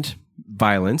 threatened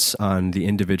violence on the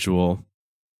individual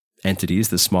entities,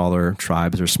 the smaller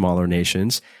tribes or smaller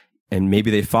nations. And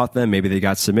maybe they fought them, maybe they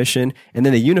got submission, and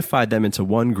then they unified them into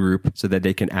one group so that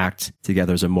they can act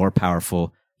together as a more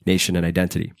powerful nation and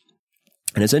identity.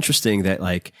 And it's interesting that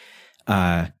like,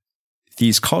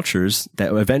 these cultures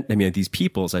these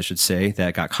peoples, I should say,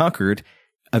 that got conquered,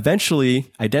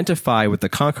 eventually identify with the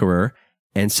conqueror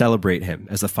and celebrate him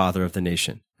as the father of the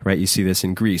nation, right? You see this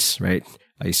in Greece, right?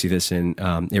 You see this in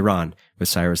Iran with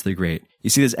Cyrus the Great. You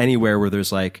see this anywhere where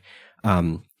there's like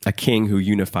a king who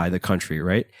unified the country,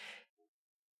 right?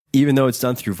 Even though it's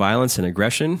done through violence and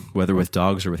aggression, whether with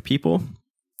dogs or with people,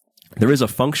 there is a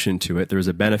function to it. There is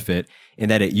a benefit in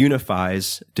that it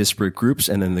unifies disparate groups,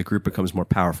 and then the group becomes more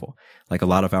powerful. Like a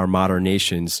lot of our modern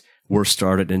nations were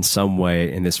started in some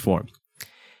way in this form.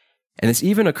 And this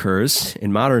even occurs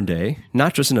in modern day,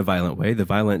 not just in a violent way. The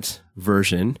violent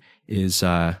version is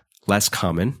less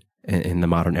common in the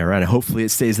modern era, and hopefully it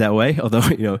stays that way, although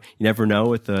you never know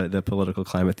with the political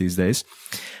climate these days.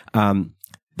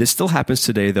 This still happens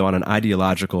today, though, on an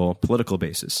ideological, political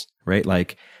basis, right?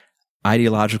 Like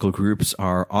ideological groups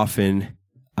are often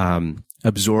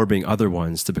absorbing other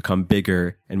ones to become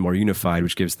bigger and more unified,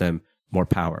 which gives them more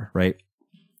power, right?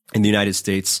 In the United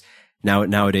States,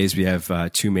 nowadays we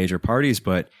have 2 major parties,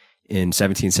 but in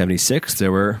 1776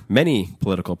 there were many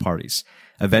political parties.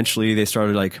 Eventually they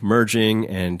started like merging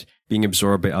and being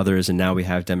absorbed by others, and now we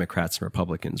have Democrats and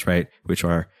Republicans, right? Which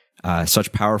are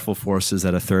such powerful forces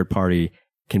that a third party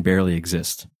can barely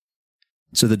exist.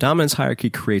 So the dominance hierarchy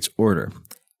creates order.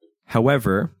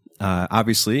 However,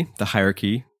 obviously the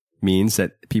hierarchy means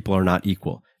that people are not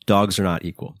equal. Dogs are not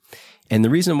equal. And the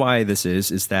reason why this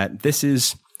is that this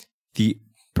is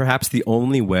perhaps the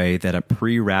only way that a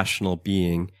pre-rational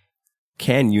being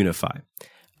can unify.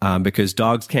 Because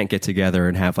dogs can't get together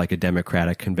and have like a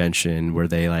democratic convention where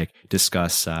they like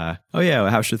discuss,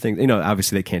 how should things,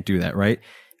 obviously they can't do that, right?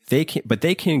 But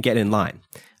they can get in line.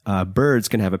 Birds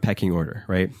can have a pecking order,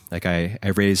 right? Like I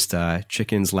raised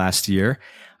chickens last year,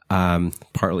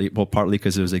 partly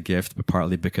because it was a gift, but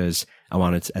partly because I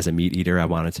wanted to, as a meat eater, I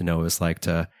wanted to know what it was like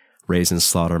to raise and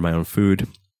slaughter my own food.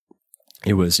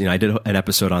 it was, I did an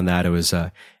episode on that. It was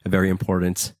a very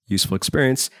important, useful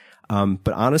experience.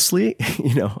 But honestly,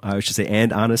 I should say,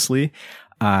 and honestly,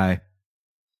 I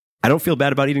don't feel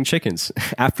bad about eating chickens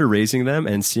after raising them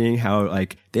and seeing how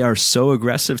like they are so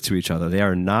aggressive to each other. They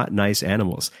are not nice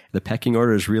animals. The pecking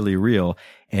order is really real.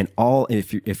 And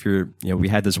if you're, we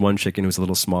had this one chicken who was a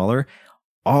little smaller,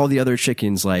 all the other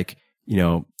chickens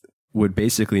would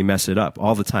basically mess it up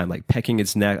all the time, like pecking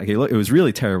its neck. Like it was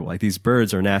really terrible. Like these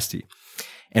birds are nasty.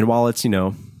 And while it's,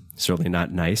 certainly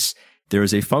not nice, there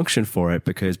is a function for it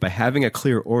because by having a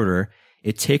clear order,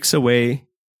 it takes away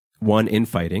one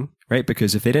infighting, right?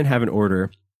 Because if they didn't have an order,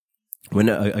 when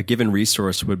a given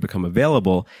resource would become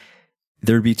available,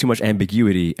 there'd be too much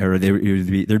ambiguity, or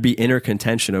there'd be inner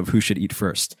contention of who should eat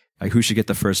first, like who should get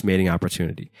the first mating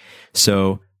opportunity.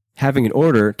 So having an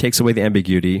order takes away the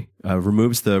ambiguity,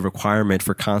 removes the requirement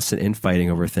for constant infighting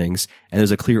over things, and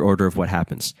there's a clear order of what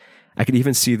happens. I could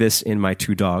even see this in my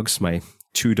two dogs, my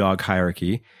 2-dog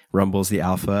hierarchy. Rumble's the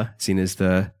alpha, Xena's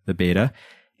the beta.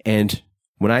 And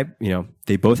when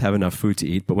they both have enough food to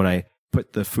eat, but when I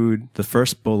put the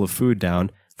first bowl of food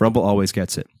down, Rumble always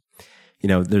gets it.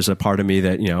 There's a part of me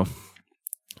that,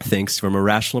 thinks from a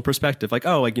rational perspective, like,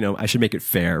 I should make it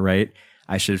fair, right?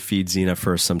 I should feed Xena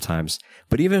first sometimes.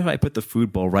 But even if I put the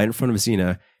food bowl right in front of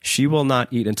Xena, she will not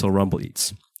eat until Rumble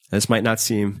eats. This might not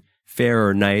seem fair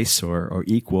or nice or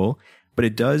equal, but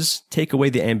it does take away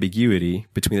the ambiguity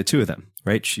between the two of them,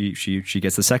 right? She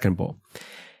gets the second bowl.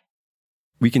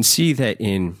 We can see that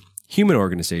in human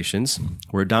organizations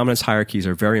where dominance hierarchies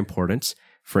are very important,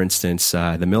 for instance,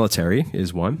 the military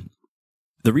is one.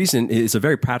 The reason is a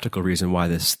very practical reason why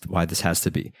this has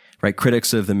to be, right?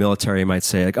 Critics of the military might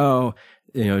say like,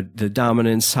 the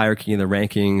dominance hierarchy in the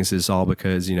rankings is all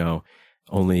because,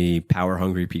 only power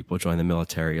hungry people join the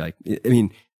military. Like, I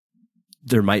mean,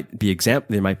 there might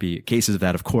be cases of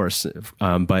that, of course.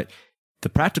 But the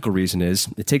practical reason is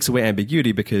it takes away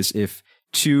ambiguity, because if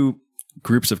two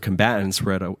groups of combatants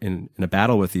were in a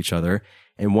battle with each other,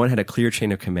 and one had a clear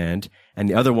chain of command, and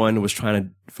the other one was trying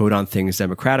to vote on things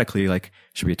democratically, like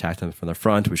should we attack them from the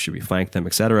front, should we flank them,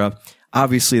 etc.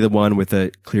 Obviously, the one with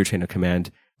a clear chain of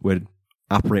command would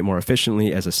operate more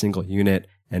efficiently as a single unit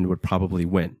and would probably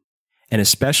win. And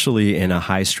especially in a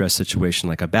high-stress situation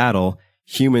like a battle,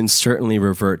 humans certainly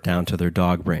revert down to their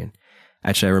dog brain.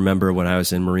 Actually, I remember when I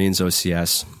was in Marines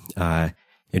OCS,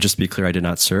 and just to be clear, I did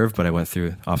not serve, but I went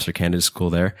through officer candidate school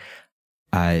there.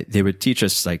 They would teach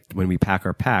us, like, when we pack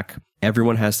our pack,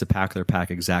 everyone has to pack their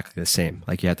pack exactly the same.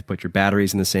 Like, you have to put your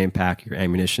batteries in the same pack, your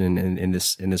ammunition in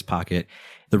this pocket.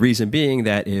 The reason being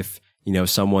that if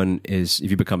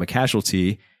you become a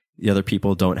casualty, the other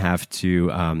people don't have to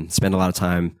spend a lot of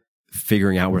time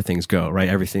figuring out where things go, right?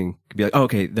 Everything could be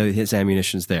like, his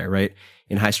ammunition's there, right?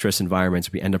 In high stress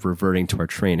environments, we end up reverting to our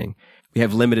training. We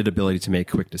have limited ability to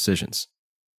make quick decisions.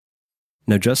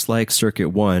 Now, just like Circuit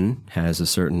 1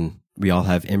 has we all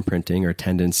have imprinting or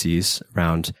tendencies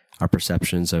around our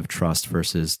perceptions of trust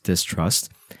versus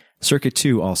distrust. Circuit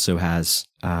 2 also has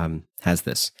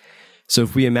this. So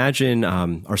if we imagine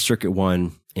our Circuit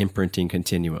 1 imprinting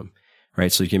continuum,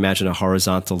 right? So you can imagine a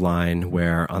horizontal line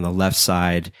where on the left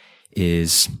side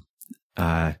is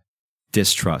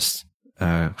distrust,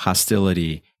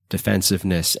 hostility,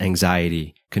 defensiveness,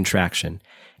 anxiety, contraction.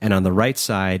 And on the right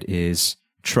side is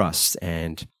trust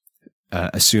and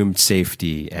assumed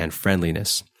safety and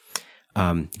friendliness. You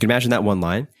can imagine that one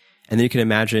line. And then you can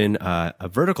imagine a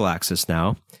vertical axis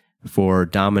now for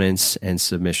dominance and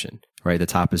submission, right? The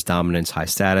top is dominance, high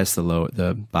status.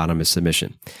 The bottom is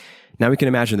submission. Now we can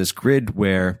imagine this grid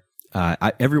where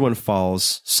everyone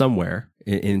falls somewhere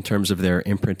in terms of their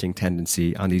imprinting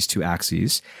tendency on these two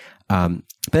axes.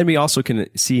 Then we also can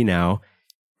see now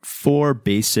 4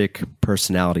 basic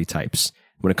personality types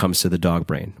when it comes to the dog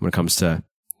brain, when it comes to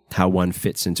how one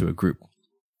fits into a group.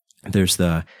 There's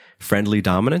the friendly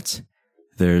dominant,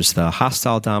 there's the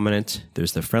hostile dominant,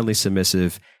 there's the friendly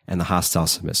submissive, and the hostile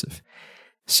submissive.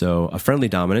 So a friendly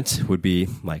dominant would be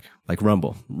like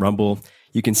Rumble. Rumble,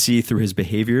 you can see through his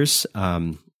behaviors,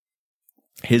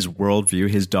 his worldview,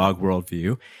 his dog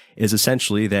worldview, is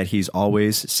essentially that he's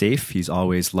always safe, he's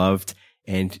always loved,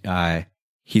 and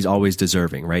he's always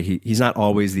deserving, right? He's not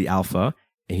always the alpha,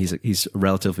 and he's a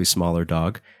relatively smaller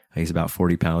dog. He's about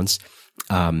 40 pounds.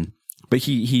 But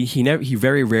he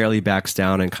very rarely backs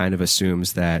down and kind of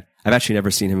assumes that. I've actually never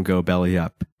seen him go belly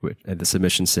up at the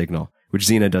submission signal, which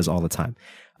Xena does all the time.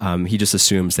 He just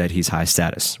assumes that he's high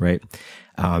status, right?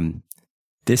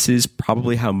 This is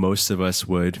probably how most of us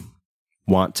would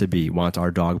want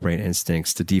our dog brain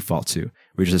instincts to default to.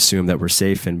 We just assume that we're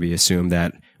safe and we assume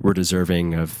that we're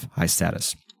deserving of high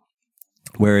status.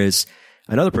 Whereas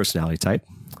Another personality type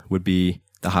would be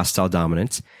the hostile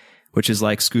dominant, which is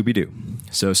like Scooby-Doo.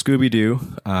 So Scooby-Doo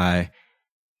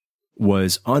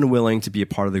was unwilling to be a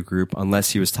part of the group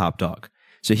unless he was top dog.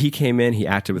 So he came in, he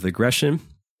acted with aggression,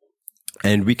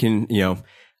 and we can,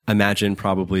 imagine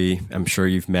probably, I'm sure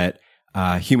you've met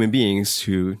human beings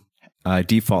who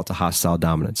default to hostile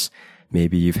dominance.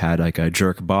 Maybe you've had like a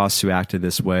jerk boss who acted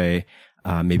this way.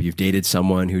 Maybe you've dated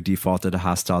someone who defaulted to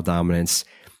hostile dominance.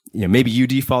 Maybe you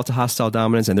default to hostile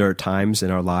dominance, and there are times in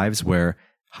our lives where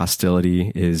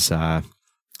hostility is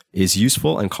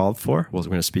useful and called for. We're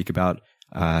going to speak about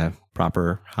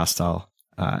proper hostile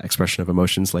expression of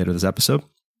emotions later this episode.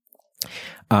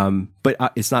 But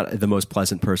it's not the most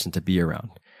pleasant person to be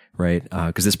around, right?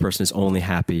 Because this person is only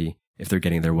happy if they're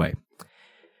getting their way.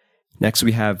 Next,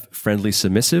 we have friendly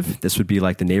submissive. This would be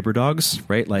like the neighbor dogs,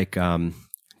 right? Like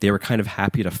they were kind of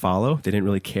happy to follow. They didn't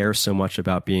really care so much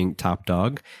about being top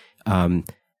dog. And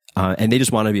they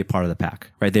just wanted to be a part of the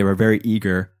pack, right? They were very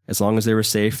eager. As long as they were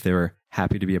safe, they were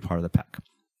happy to be a part of the pack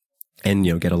and,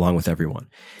 get along with everyone.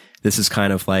 This is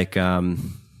kind of like,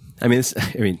 I'm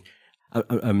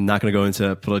not going to go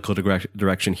into political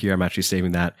direction here. I'm actually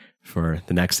saving that for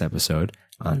the next episode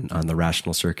on the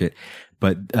rational circuit.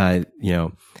 But,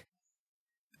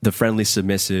 the friendly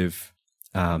submissive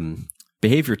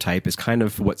behavior type is kind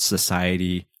of what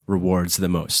society rewards the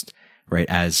most, right?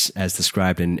 As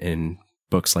described in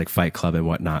books like Fight Club and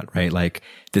whatnot, right? Like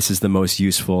this is the most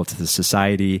useful to the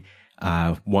society.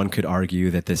 One could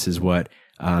argue that this is what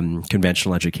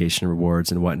conventional education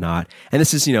rewards and whatnot. And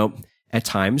this is, at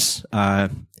times,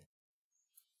 highly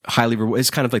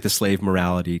it's kind of like the slave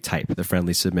morality type. The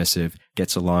friendly submissive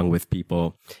gets along with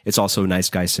people. It's also nice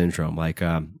guy syndrome, like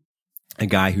a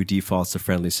guy who defaults to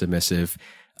friendly submissive,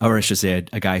 or I should say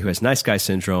a guy who has nice guy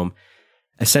syndrome,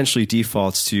 essentially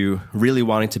defaults to really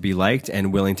wanting to be liked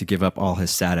and willing to give up all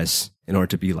his status in order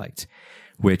to be liked.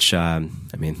 Which, the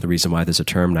reason why there's a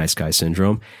term nice guy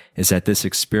syndrome is that this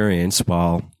experience,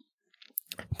 while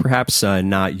perhaps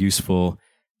not useful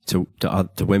to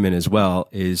women as well,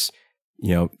 is,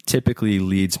 typically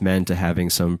leads men to having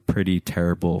some pretty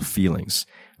terrible feelings,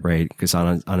 right? Because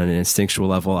on an instinctual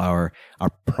level, our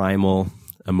primal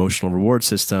emotional reward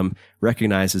system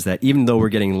recognizes that even though we're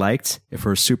getting liked, if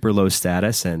we're super low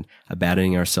status and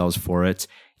abandoning ourselves for it,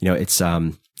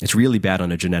 it's really bad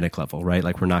on a genetic level, right?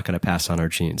 Like we're not going to pass on our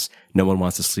genes. No one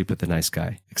wants to sleep with the nice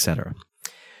guy, etc.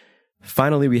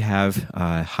 Finally, we have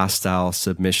hostile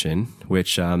submission,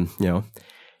 which,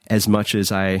 as much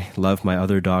as I love my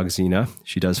other dog, Xena,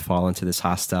 she does fall into this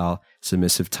hostile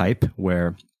submissive type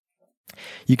where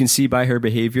you can see by her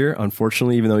behavior,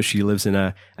 unfortunately, even though she lives in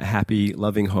a happy,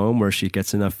 loving home where she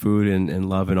gets enough food and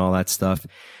love and all that stuff,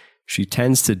 she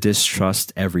tends to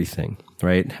distrust everything,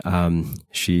 right?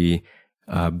 She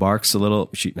barks a little.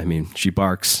 She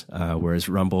barks, whereas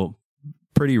Rumble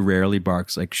pretty rarely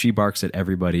barks. Like she barks at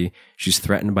everybody. She's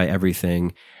threatened by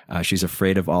everything. She's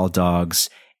afraid of all dogs.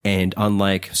 And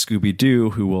unlike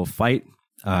Scooby-Doo, who will fight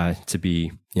to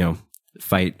be,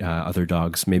 fight other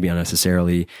dogs, maybe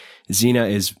unnecessarily, Xena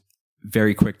is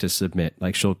very quick to submit.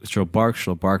 Like she'll bark,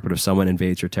 but if someone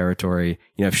invades her territory,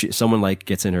 if someone like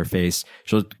gets in her face,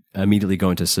 she'll immediately go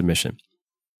into submission.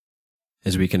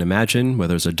 As we can imagine,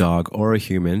 whether it's a dog or a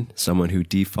human, someone who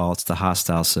defaults to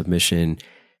hostile submission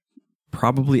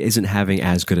probably isn't having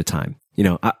as good a time.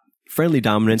 Friendly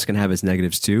dominance can have its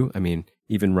negatives too.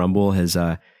 Even Rumble has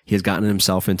gotten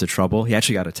himself into trouble. He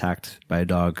actually got attacked by a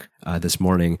dog this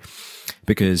morning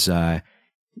because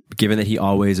given that he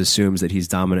always assumes that he's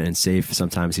dominant and safe,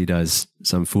 sometimes he does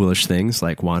some foolish things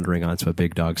like wandering onto a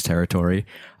big dog's territory,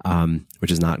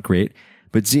 which is not great.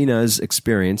 But Xena's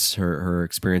experience, her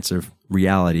experience of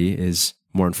reality is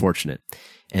more unfortunate.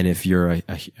 And if you're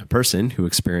a person who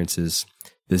experiences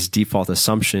this default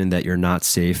assumption that you're not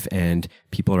safe and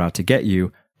people are out to get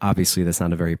you, obviously that's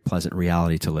not a very pleasant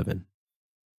reality to live in.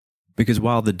 Because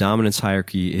while the dominance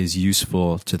hierarchy is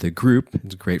useful to the group,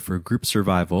 it's great for group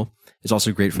survival, it's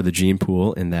also great for the gene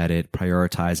pool in that it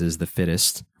prioritizes the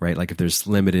fittest, right? Like if there's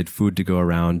limited food to go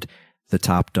around, the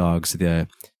top dogs, the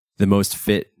most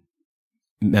fit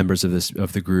members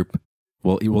of the group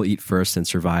will eat first and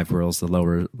survive, whereas the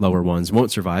lower ones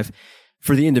won't survive.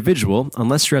 For the individual,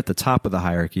 unless you're at the top of the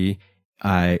hierarchy,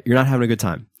 you're not having a good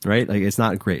time, right? Like it's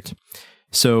not great.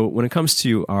 So when it comes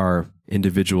to our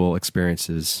individual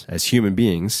experiences as human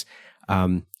beings,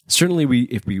 certainly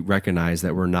if we recognize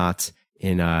that we're not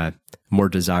in a more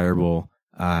desirable,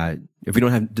 if we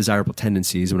don't have desirable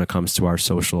tendencies when it comes to our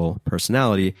social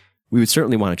personality, we would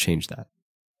certainly want to change that.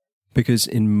 Because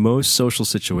in most social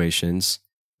situations,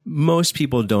 most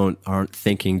people aren't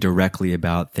thinking directly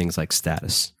about things like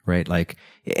status, right? Like,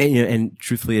 and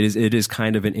truthfully, it is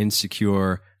kind of an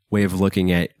insecure way of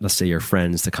looking at, let's say, your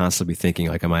friends, to constantly be thinking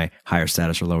like, am I higher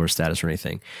status or lower status or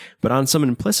anything? But on some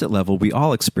implicit level, we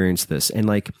all experience this. And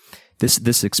like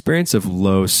this experience of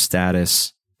low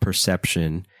status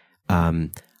perception,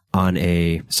 on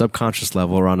a subconscious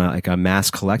level or on a mass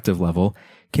collective level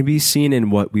can be seen in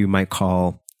what we might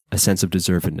call a sense of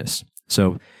deservedness.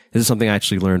 So this is something I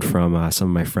actually learned from some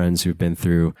of my friends who've been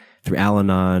through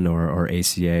Al-Anon or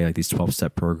ACA, like these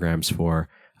 12-step programs for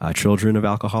children of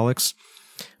alcoholics.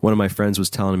 One of my friends was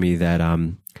telling me that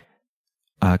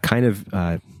a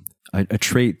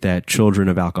trait that children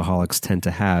of alcoholics tend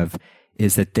to have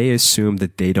is that they assume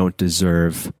that they don't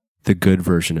deserve the good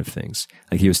version of things.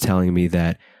 Like he was telling me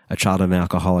that a child of an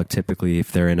alcoholic, typically,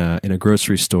 if they're in a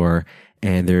grocery store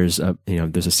and there's a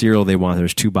cereal they want,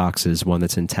 there's 2 boxes, one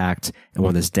that's intact and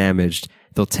one that's damaged,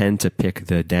 they'll tend to pick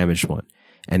the damaged one.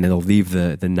 And then they'll leave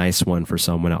the nice one for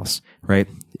someone else, right?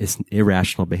 It's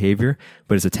irrational behavior,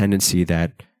 but it's a tendency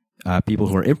that people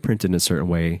who are imprinted in a certain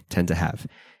way tend to have.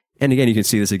 And again, you can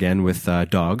see this again with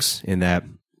dogs, in that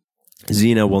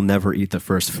Xena will never eat the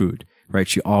first food, right?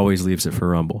 She always leaves it for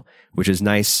Rumble, which is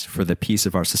nice for the peace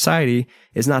of our society,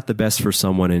 is not the best for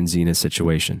someone in Xena's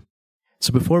situation.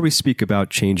 So before we speak about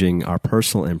changing our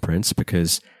personal imprints,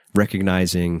 because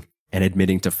recognizing and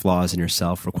admitting to flaws in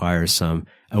yourself requires some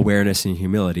awareness and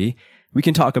humility, we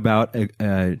can talk about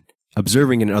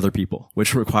observing in other people,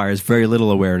 which requires very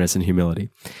little awareness and humility.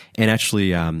 And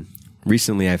actually,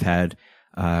 recently I've had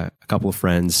a couple of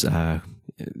friends,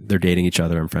 they're dating each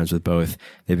other. I'm friends with both.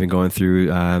 They've been going through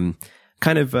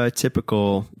kind of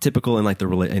typical in like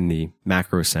in the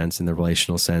macro sense, in the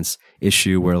relational sense,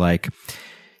 issue where like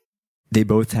they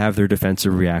both have their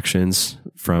defensive reactions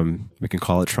from, we can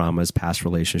call it traumas, past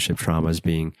relationship traumas,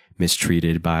 being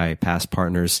mistreated by past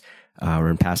partners, or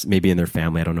in past, maybe in their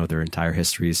family. I don't know their entire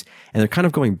histories. And they're kind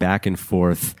of going back and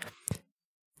forth,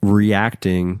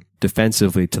 reacting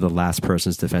defensively to the last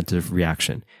person's defensive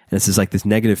reaction. And this is like this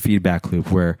negative feedback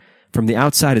loop where from the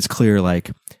outside, it's clear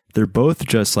like they're both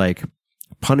just like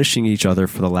punishing each other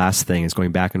for the last thing. It's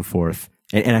going back and forth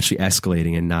and actually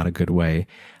escalating in not a good way.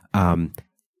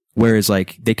 Whereas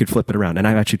like they could flip it around. And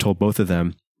I've actually told both of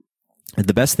them that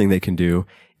the best thing they can do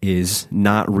is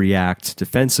not react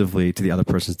defensively to the other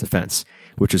person's defense,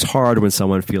 which is hard when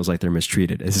someone feels like they're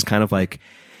mistreated. This is kind of like,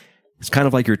 it's kind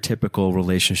of like your typical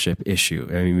relationship issue.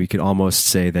 I mean, we could almost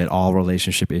say that all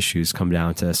relationship issues come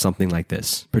down to something like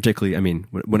this, particularly, I mean,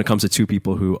 when it comes to two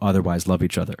people who otherwise love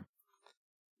each other.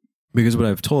 Because what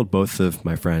I've told both of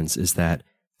my friends is that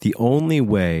the only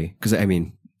way, because I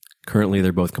mean, currently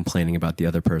they're both complaining about the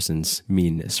other person's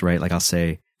meanness, right? Like I'll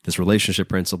say this relationship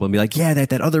principle and be like, yeah,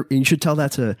 that other, you should tell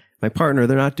that to my partner.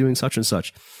 They're not doing such and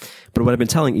such. But what I've been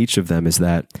telling each of them is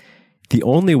that the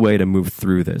only way to move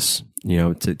through this, you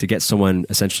know, to get someone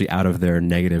essentially out of their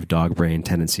negative dog brain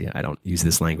tendency, I don't use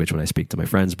this language when I speak to my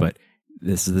friends, but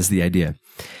this is the idea,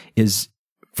 is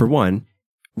for one,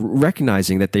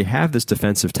 recognizing that they have this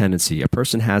defensive tendency. A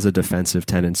person has a defensive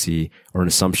tendency or an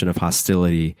assumption of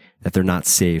hostility that they're not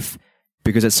safe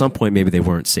because at some point maybe they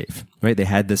weren't safe, right? They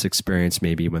had this experience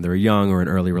maybe when they were young or an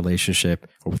early relationship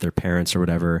or with their parents or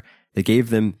whatever. They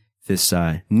gave them this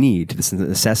need, this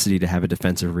necessity to have a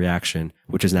defensive reaction,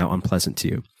 which is now unpleasant to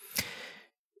you.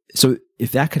 So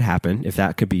if that could happen, if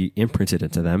that could be imprinted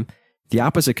into them, the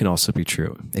opposite can also be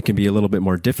true. It can be a little bit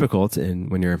more difficult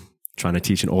when you're trying to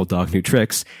teach an old dog new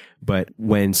tricks. But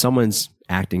when someone's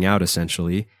acting out,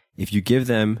 essentially, if you give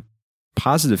them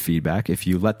positive feedback, if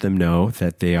you let them know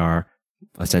that they are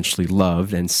essentially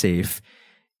loved and safe,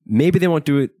 maybe they won't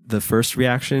do it the first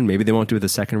reaction, maybe they won't do it the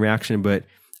second reaction, but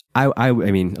I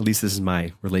mean, at least this is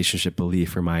my relationship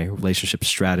belief or my relationship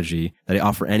strategy that I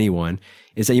offer anyone,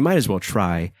 is that you might as well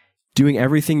try doing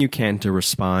everything you can to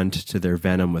respond to their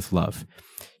venom with love.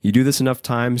 You do this enough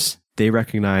times, they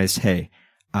recognize, hey,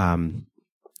 I'm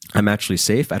actually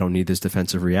safe. I don't need this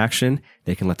defensive reaction.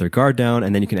 They can let their guard down,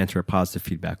 and then you can enter a positive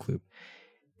feedback loop.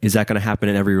 Is that going to happen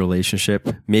in every relationship?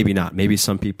 Maybe not. Maybe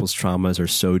some people's traumas are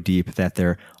so deep that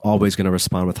they're always going to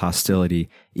respond with hostility,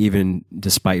 even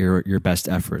despite your best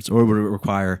efforts, or would it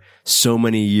require so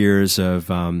many years of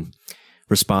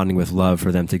responding with love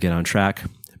for them to get on track?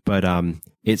 But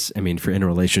it's, I mean, for in a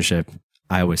relationship,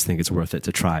 I always think it's worth it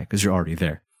to try because you're already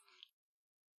there.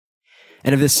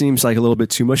 And if this seems like a little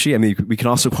bit too mushy, I mean, we can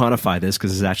also quantify this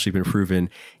because it's actually been proven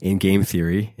in game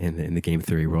theory, in the game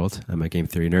theory world. I'm a game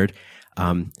theory nerd.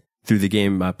 Through the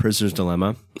game Prisoner's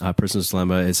Dilemma. Prisoner's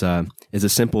Dilemma is a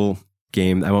simple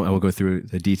game. I won't go through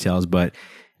the details, but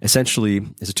essentially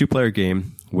it's a 2-player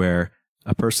game where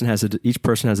each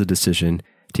person has a decision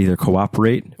to either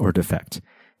cooperate or defect.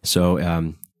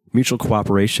 So mutual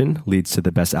cooperation leads to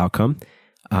the best outcome.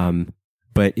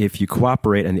 But if you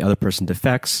cooperate and the other person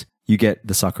defects, you get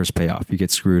the sucker's payoff. You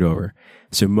get screwed over.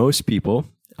 So most people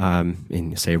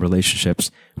in, say,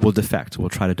 relationships will defect, will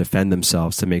try to defend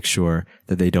themselves to make sure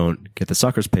that they don't get the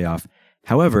sucker's payoff.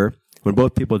 However, when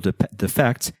both people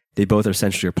defect, they both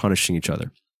essentially are punishing each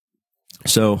other.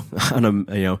 So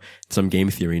on some game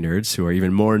theory nerds who are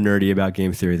even more nerdy about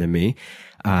game theory than me,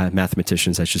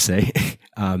 mathematicians, I should say,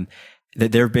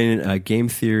 that there have been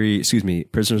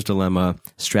Prisoner's Dilemma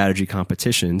strategy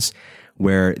competitions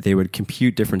where they would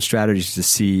compute different strategies to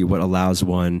see what allows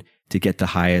one to get the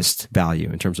highest value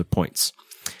in terms of points.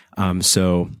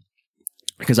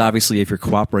 Because obviously if you're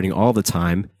cooperating all the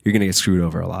time, you're going to get screwed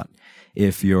over a lot.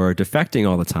 If you're defecting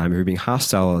all the time, if you're being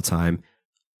hostile all the time,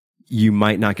 you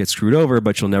might not get screwed over,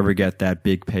 but you'll never get that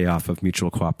big payoff of mutual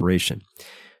cooperation.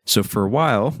 So for a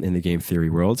while in the game theory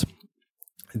world,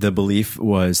 the belief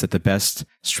was that the best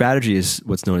strategy is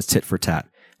what's known as tit for tat.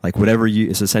 Like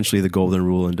is essentially the golden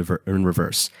rule in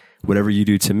reverse. Whatever you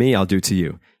do to me, I'll do to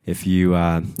you. If you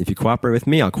cooperate with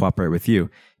me, I'll cooperate with you.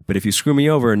 But if you screw me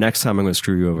over, next time I'm going to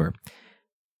screw you over.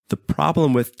 The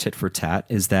problem with tit for tat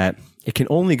is that it can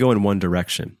only go in one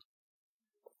direction.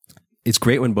 It's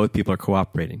great when both people are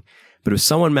cooperating. But if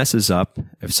someone messes up,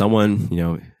 if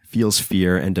someone, feels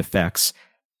fear and defects,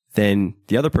 then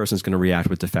the other person is going to react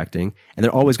with defecting, and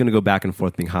they're always going to go back and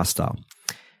forth being hostile.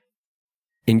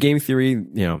 In game theory,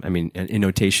 in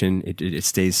notation, it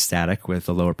stays static with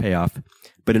a lower payoff.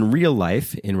 But in real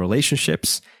life, in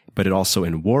relationships, but it also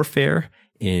in warfare,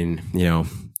 in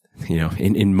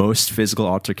most physical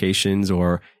altercations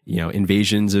or,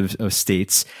 invasions of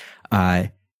states,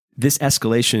 this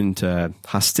escalation to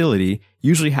hostility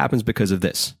usually happens because of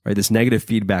this, right? This negative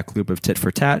feedback loop of tit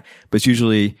for tat, but it's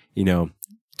usually,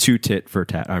 two tit for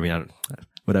tat.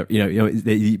 Whatever,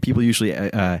 people usually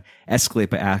escalate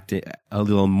by acting a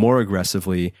little more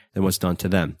aggressively than what's done to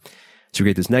them. So we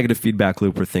get this negative feedback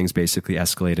loop where things basically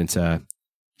escalate into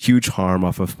huge harm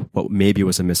off of what maybe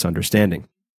was a misunderstanding.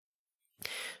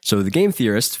 So the game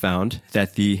theorists found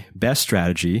that the best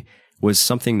strategy was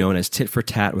something known as tit for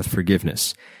tat with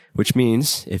forgiveness, which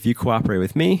means if you cooperate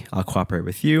with me, I'll cooperate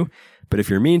with you. But if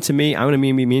you're mean to me, I'm going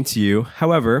to be mean to you.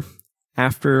 However,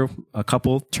 after a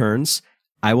couple turns,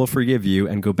 I will forgive you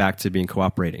and go back to being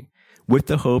cooperating with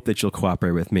the hope that you'll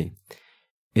cooperate with me.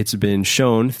 It's been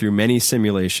shown through many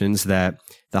simulations that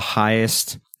the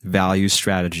highest value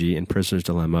strategy in Prisoner's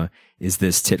Dilemma is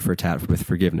this tit for tat with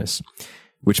forgiveness,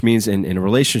 which means in a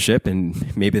relationship,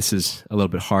 and maybe this is a little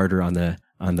bit harder on the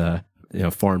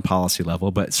foreign policy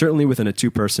level, but certainly within a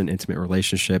two-person intimate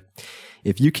relationship,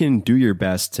 if you can do your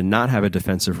best to not have a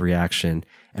defensive reaction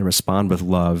and respond with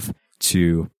love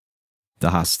to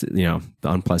the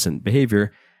unpleasant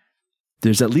behavior,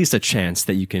 there's at least a chance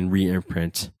that you can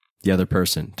re-imprint the other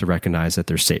person to recognize that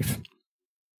they're safe.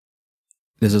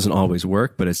 This doesn't always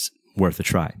work, but it's worth a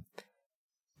try.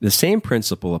 The same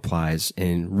principle applies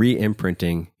in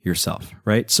re-imprinting yourself,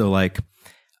 right? So and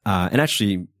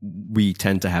actually we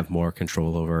tend to have more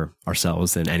control over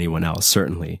ourselves than anyone else,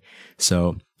 certainly.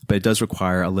 So, but it does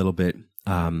require a little bit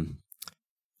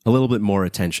more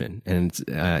attention. And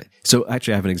so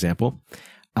actually I have an example.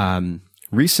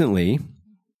 Recently,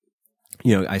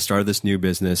 I started this new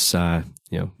business,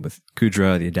 with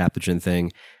Kudra, the adaptogen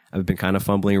thing. I've been kind of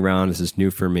fumbling around. This is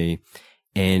new for me.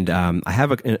 And I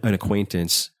have an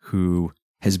acquaintance who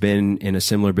has been in a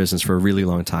similar business for a really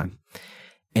long time.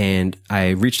 And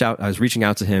I was reaching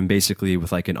out to him basically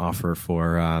with like an offer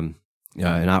for an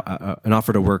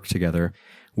offer to work together,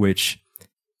 which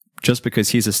just because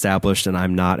he's established and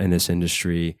I'm not in this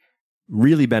industry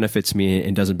really benefits me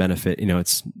and doesn't benefit,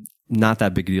 it's not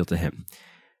that big a deal to him.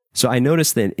 So I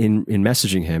noticed that in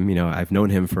messaging him, I've known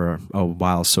him for a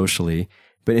while socially,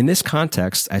 but in this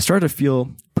context, I started to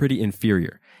feel pretty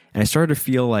inferior. And I started to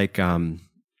feel like, I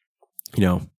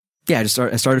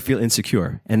started to feel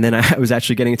insecure. And then I was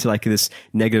actually getting into like this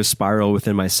negative spiral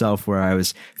within myself where I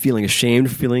was feeling ashamed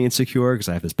of feeling insecure because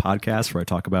I have this podcast where I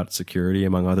talk about security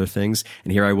among other things.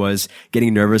 And here I was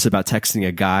getting nervous about texting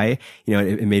a guy.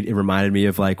 It reminded me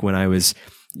of like when I was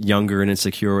younger and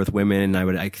insecure with women and I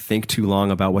would think too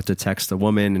long about what to text a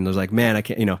woman. And I was like, man, I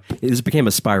can't, it just became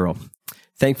a spiral.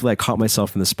 Thankfully, I caught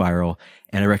myself in the spiral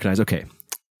and I recognized, okay,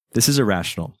 this is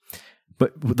irrational.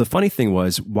 But the funny thing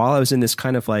was, while I was in this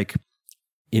kind of like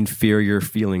inferior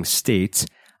feeling state,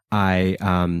 I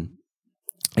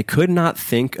could not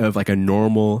think of like a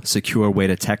normal, secure way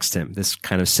to text him. This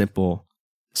kind of simple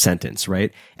sentence,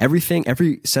 right?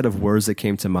 Every set of words that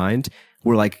came to mind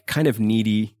were like kind of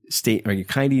needy state or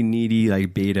kindy, needy,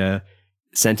 like beta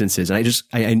sentences.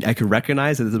 And I could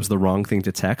recognize that this was the wrong thing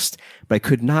to text, but I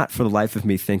could not for the life of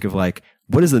me think of like,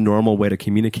 what is the normal way to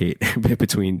communicate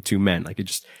between two men? Like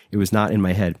it was not in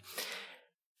my head.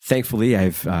 Thankfully,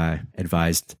 I've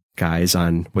advised guys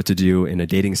on what to do in a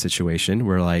dating situation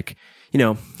where like,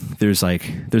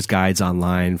 there's guides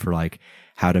online for like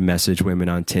how to message women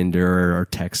on Tinder or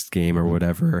text game or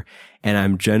whatever. And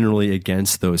I'm generally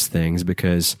against those things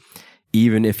because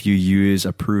even if you use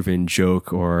a proven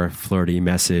joke or flirty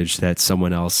message that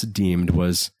someone else deemed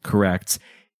was correct,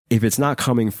 if it's not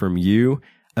coming from you,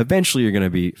 eventually you're going to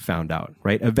be found out,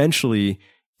 right? Eventually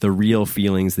the real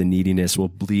feelings, the neediness will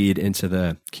bleed into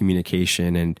the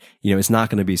communication and, it's not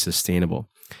going to be sustainable.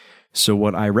 So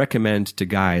what I recommend to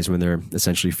guys when they're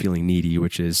essentially feeling needy,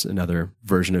 which is another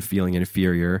version of feeling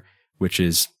inferior, which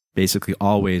is basically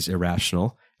always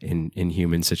irrational in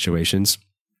human situations,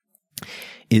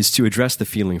 is to address the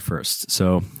feeling first.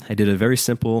 So I did a very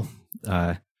simple,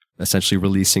 essentially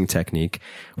releasing technique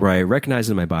where I recognized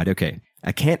in my body, okay,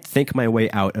 I can't think my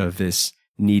way out of this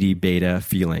needy beta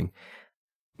feeling,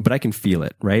 but I can feel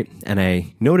it, right? And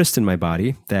I noticed in my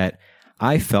body that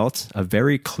I felt a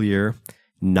very clear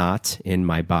knot in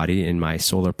my body, in my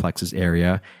solar plexus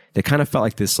area, that kind of felt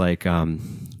like this, like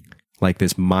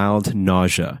this mild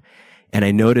nausea. And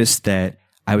I noticed that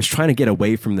I was trying to get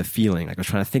away from the feeling. Like I was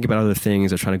trying to think about other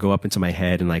things. I was trying to go up into my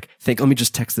head and like think, let me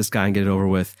just text this guy and get it over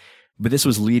with. But this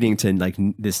was leading to like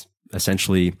this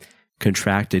essentially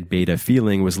contracted beta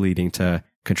feeling was leading to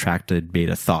contracted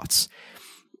beta thoughts.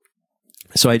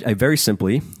 So I very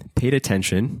simply paid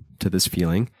attention to this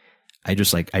feeling. I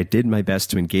did my best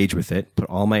to engage with it, put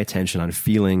all my attention on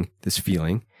feeling this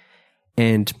feeling.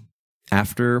 And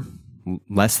after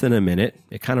less than a minute,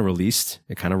 it kind of released,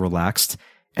 it kind of relaxed.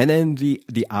 And then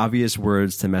the obvious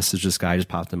words to message this guy just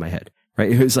popped in my head,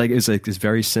 right? It was like this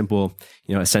very simple,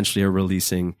 essentially a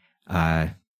releasing,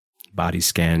 body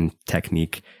scan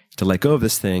technique to let go of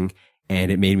this thing.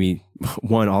 And it made me,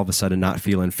 one, all of a sudden not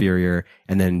feel inferior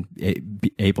and then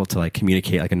be able to like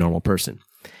communicate like a normal person.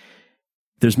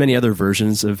 There's many other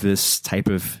versions of this type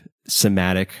of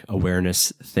somatic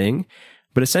awareness thing,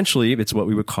 but essentially it's what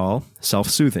we would call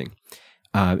self-soothing.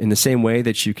 In the same way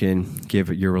that you can give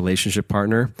your relationship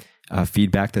partner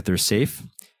feedback that they're safe,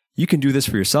 you can do this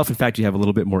for yourself. In fact, you have a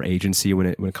little bit more agency when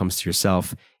it comes to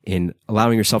yourself in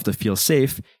allowing yourself to feel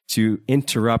safe, to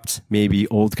interrupt maybe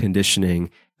old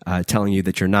conditioning, telling you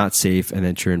that you're not safe and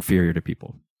that you're inferior to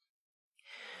people.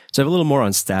 So I have a little more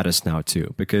on status now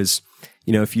too, because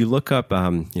if you look up,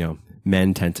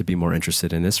 men tend to be more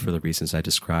interested in this for the reasons I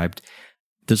described.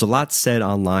 There's a lot said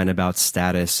online about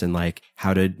status and like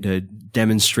how to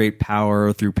demonstrate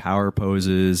power through power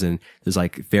poses. And there's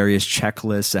like various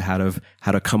checklists of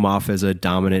how to come off as a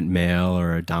dominant male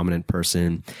or a dominant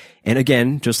person. And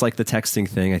again, just like the texting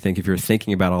thing, I think if you're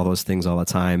thinking about all those things all the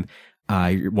time,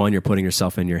 one, you're putting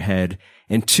yourself in your head.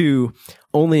 And two,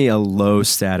 only a low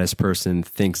status person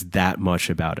thinks that much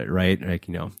about it, right? Like,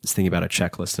 just thinking about a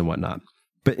checklist and whatnot.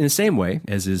 But in the same way,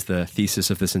 as is the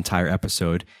thesis of this entire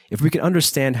episode, if we can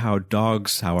understand how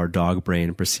our dog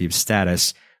brain perceives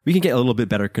status, we can get a little bit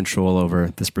better control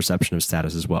over this perception of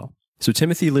status as well. So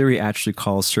Timothy Leary actually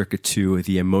calls Circuit 2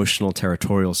 the emotional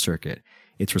territorial circuit.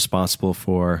 It's responsible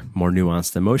for more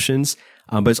nuanced emotions,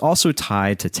 but it's also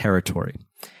tied to territory.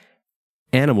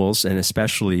 Animals, and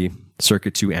especially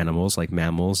Circuit 2 animals like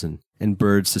mammals and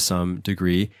birds to some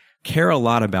degree, care a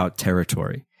lot about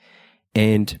territory.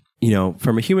 And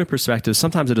from a human perspective,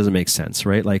 sometimes it doesn't make sense,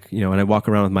 right? Like, when I walk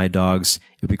around with my dogs,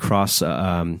 if we cross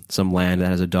some land that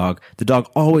has a dog, the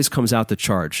dog always comes out to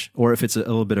charge. Or if it's a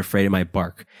little bit afraid, it might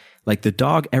bark. Like the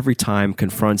dog every time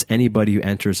confronts anybody who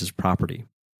enters his property.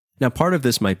 Now, part of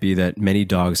this might be that many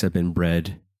dogs have been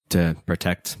bred to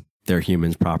protect their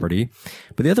human's property.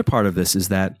 But the other part of this is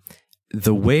that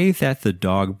the way that the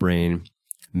dog brain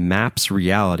maps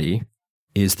reality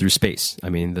is through space. I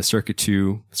mean, the Circuit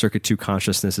 2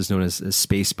 consciousness is known as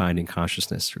space binding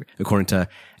consciousness. According to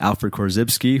Alfred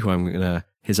Korzybski,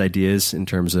 his ideas in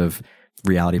terms of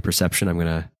reality perception, I'm going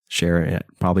to share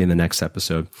probably in the next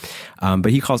episode.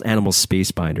 But he calls animals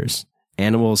space binders.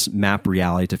 Animals map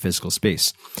reality to physical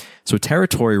space. So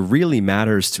territory really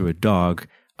matters to a dog,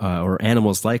 or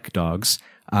animals like dogs,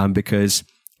 because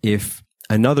if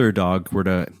another dog were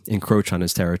to encroach on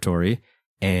his territory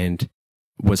and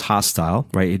was hostile,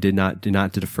 right? It did not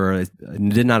defer, it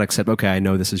did not accept, okay, I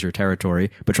know this is your territory,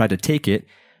 but tried to take it,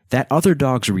 that other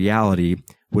dog's reality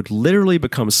would literally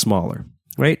become smaller,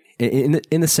 right?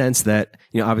 In the sense that,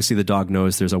 obviously the dog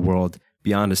knows there's a world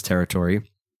beyond his territory,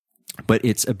 but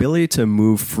its ability to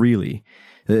move freely,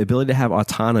 the ability to have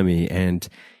autonomy and,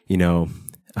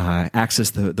 access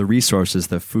the resources,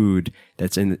 the food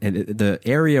that's in the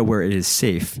area where it is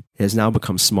safe has now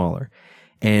become smaller.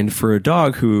 And for a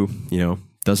dog who,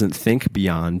 doesn't think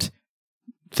beyond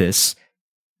this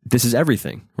is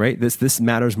everything, right? This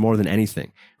matters more than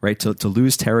anything, right? To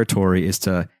lose territory is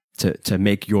to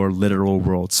make your literal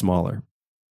world smaller.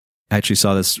 I actually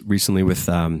saw this recently with,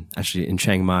 actually in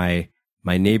Chiang Mai.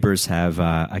 My neighbors have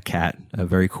a cat, a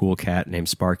very cool cat named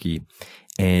Sparky.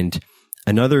 And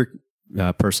another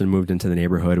person moved into the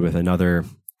neighborhood with another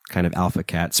kind of alpha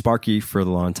cat. Sparky, for a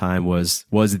long time, was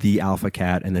the alpha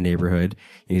cat in the neighborhood.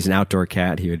 He's an outdoor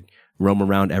cat. He would roam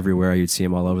around everywhere. You'd see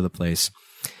him all over the place.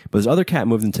 But this other cat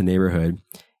moved into the neighborhood,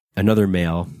 another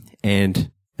male,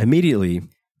 and immediately,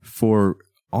 for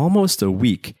almost a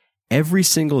week, every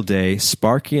single day,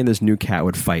 Sparky and this new cat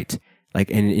would fight.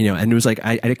 And it was like,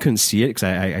 I couldn't see it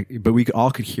but we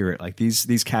all could hear it. Like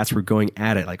these cats were going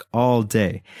at it like all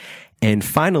day. And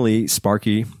finally,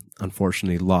 Sparky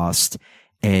unfortunately lost.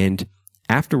 And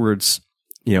afterwards,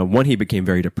 one, he became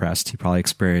very depressed. He probably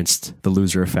experienced the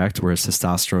loser effect where his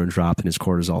testosterone dropped and his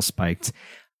cortisol spiked.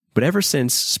 But ever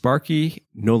since, Sparky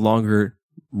no longer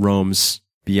roams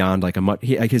beyond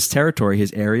his territory,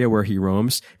 his area where he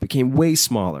roams became way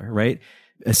smaller, right?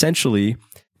 Essentially,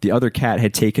 the other cat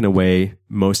had taken away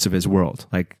most of his world.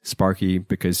 Like Sparky,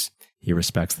 because he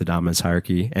respects the dominance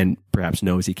hierarchy and perhaps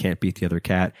knows he can't beat the other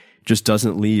cat, just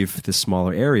doesn't leave this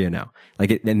smaller area now.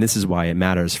 And this is why it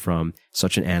matters from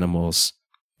such an animal's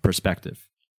perspective.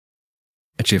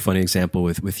 Actually, a funny example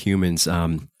with humans.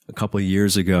 A couple of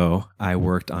years ago, I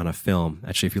worked on a film.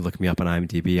 Actually, if you look me up on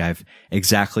IMDb, I have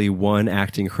exactly one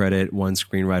acting credit, one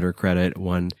screenwriter credit,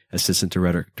 one assistant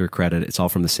director credit. It's all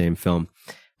from the same film.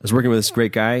 I was working with this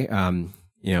great guy.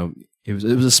 It was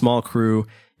a small crew.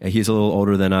 He's a little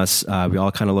older than us. We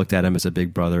all kind of looked at him as a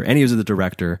big brother, and he was the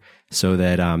director, so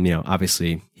that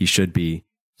obviously he should be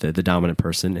the dominant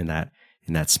person in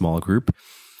that small group.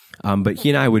 But he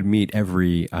and I would meet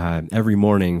every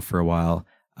morning for a while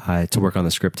to work on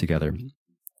the script together,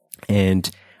 and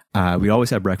we always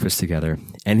had breakfast together.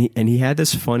 And he had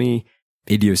this funny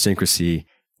idiosyncrasy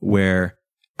where,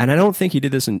 and I don't think he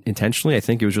did this intentionally. I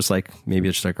think it was just maybe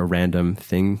it's a random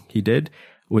thing he did.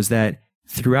 Was that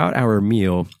throughout our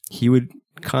meal, he would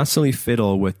constantly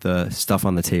fiddle with the stuff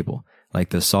on the table, like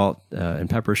the salt and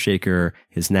pepper shaker,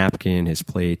 his napkin, his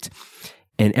plate.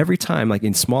 And every time,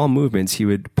 in small movements, he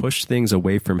would push things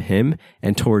away from him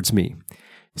and towards me.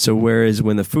 So whereas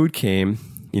when the food came,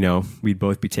 we'd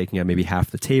both be taking up maybe half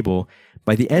the table.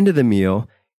 By the end of the meal,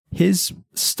 his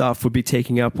stuff would be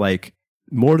taking up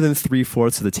more than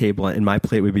 3/4 of the table, and my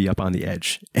plate would be up on the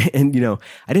edge. And,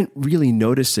 I didn't really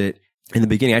notice it in the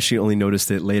beginning. I actually only noticed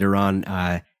it later on.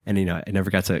 And, I never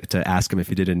got to ask him if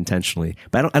he did it intentionally,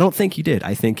 but I don't think he did.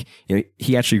 I think,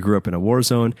 he actually grew up in a war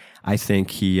zone. I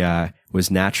think he, was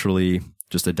naturally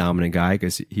just a dominant guy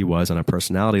because he was on a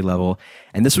personality level.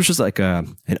 And this was just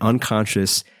an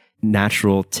unconscious,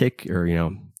 natural tick or,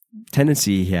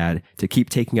 tendency he had to keep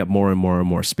taking up more and more and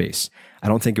more space. I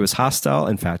don't think it was hostile.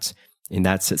 In fact, in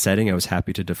that setting, I was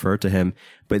happy to defer to him.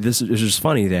 But this is just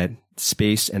funny that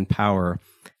space and power,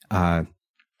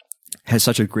 has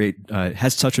such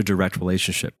a direct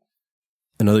relationship.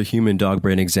 Another human dog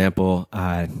brain example.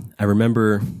 I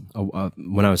remember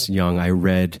when I was young, I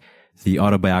read the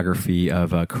autobiography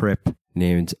of a Crip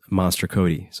named Monster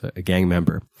Cody, so a gang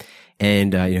member,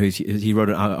 and he wrote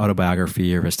an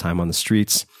autobiography of his time on the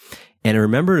streets. And I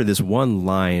remember this one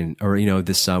line, or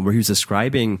this where he was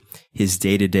describing his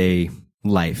day-to-day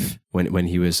life when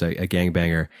he was a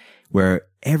gangbanger, where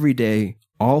every day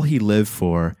all he lived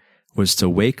for was to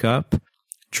wake up,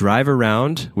 drive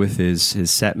around with his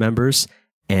set members,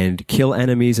 and kill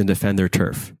enemies and defend their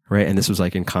turf, right? And this was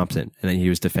in Compton, and then he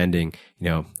was defending,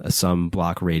 some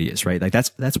block radius, right?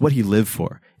 That's what he lived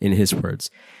for, in his words.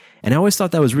 And I always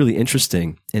thought that was really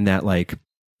interesting in that,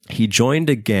 he joined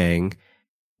a gang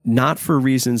not for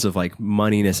reasons of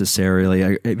money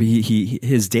necessarily.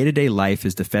 His day-to-day life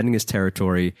is defending his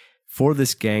territory for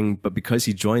this gang, but because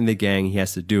he joined the gang, he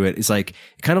has to do it. It's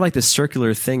kind of this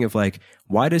circular thing of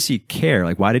why does he care?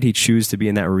 Why did he choose to be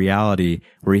in that reality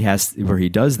where he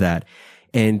does that?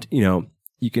 And,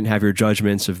 you can have your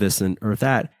judgments of this or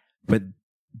that, but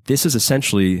it was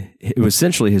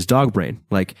essentially his dog brain.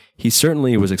 He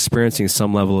certainly was experiencing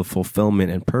some level of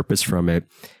fulfillment and purpose from it,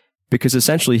 because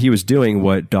essentially he was doing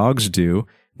what dogs do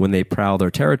when they prowl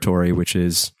their territory, which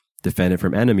is defend it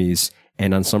from enemies.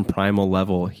 And on some primal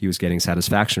level, he was getting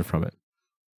satisfaction from it.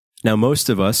 Now, most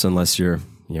of us, unless you're,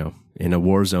 in a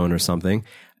war zone or something,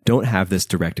 don't have this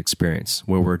direct experience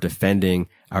where we're defending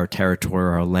our territory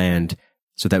or our land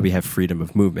so that we have freedom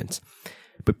of movement.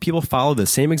 but people follow the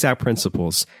same exact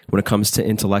principles when it comes to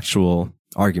intellectual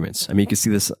arguments. I mean, you can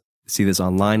see this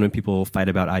online when people fight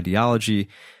about ideology.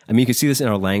 I mean, you can see this in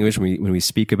our language when we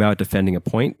speak about defending a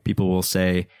point. People will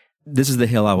say, "This is the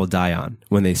hill I will die on,"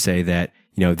 when they say that,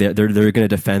 you know, they're going to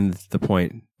defend the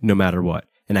point no matter what,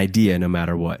 an idea no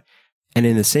matter what. And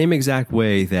in the same exact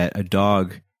way that a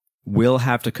dog will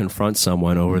have to confront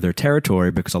someone over their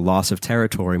territory, because a loss of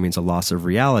territory means a loss of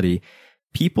reality,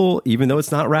 people, even though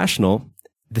it's not rational,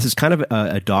 this is kind of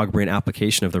a dog brain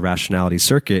application of the rationality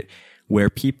circuit, where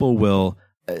people will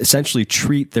essentially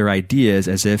treat their ideas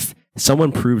as if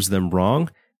someone proves them wrong,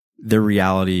 their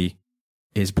reality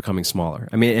is becoming smaller.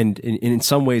 I mean, and in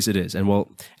some ways it is. And well,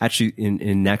 actually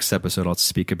in next episode, I'll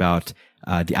speak about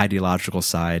the ideological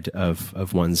side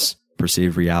of one's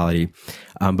perceived reality.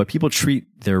 But people treat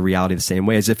their reality the same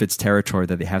way, as if it's territory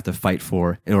that they have to fight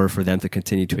for in order for them to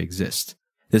continue to exist.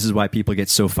 This is why people get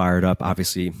so fired up,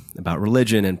 obviously, about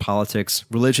religion and politics.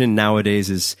 Religion nowadays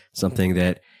is something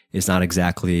that is not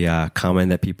exactly common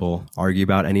that people argue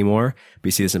about anymore. But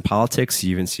you see this in politics.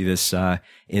 You even see this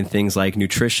in things like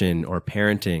nutrition or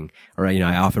parenting. Or, you know,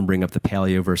 I often bring up the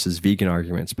paleo versus vegan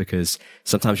arguments, because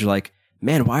sometimes you're like,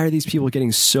 man, why are these people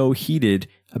getting so heated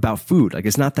about food? Like,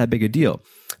 it's not that big a deal.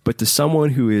 But to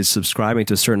someone who is subscribing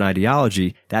to a certain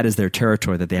ideology, that is their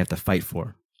territory that they have to fight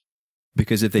for.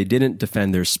 Because if they didn't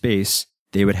defend their space,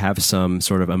 they would have some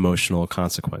sort of emotional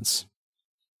consequence.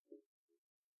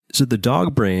 So the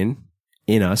dog brain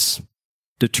in us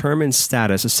determines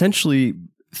status essentially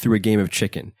through a game of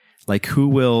chicken. Like,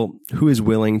 who is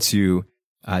willing to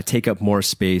take up more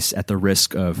space at the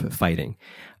risk of fighting.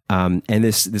 And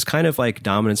this kind of like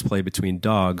dominance play between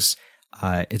dogs,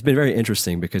 it's been very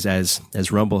interesting, because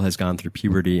as Rumble has gone through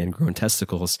puberty and grown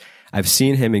testicles, I've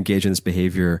seen him engage in this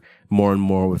behavior more and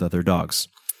more with other dogs.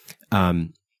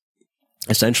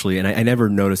 Essentially, and I never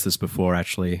noticed this before,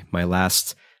 actually. My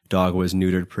last dog was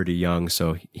neutered pretty young,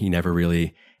 so he never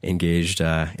really engaged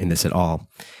in this at all.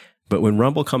 But when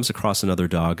Rumble comes across another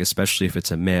dog, especially if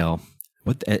it's a male,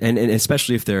 and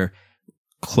especially if they're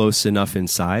close enough in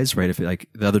size, right? If like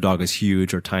the other dog is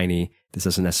huge or tiny, this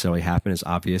doesn't necessarily happen. It's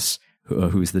obvious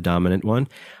who's the dominant one.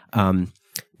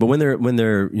 But when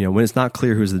it's not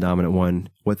clear who's the dominant one,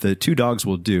 what the two dogs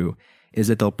will do is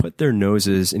that they'll put their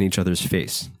noses in each other's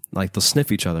face. Like, they'll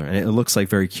sniff each other, and it looks like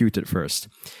very cute at first.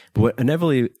 But what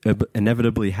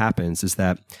inevitably happens is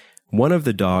that one of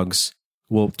the dogs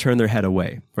will turn their head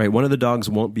away, right? One of the dogs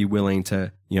won't be willing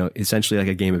to, essentially like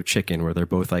a game of chicken where they're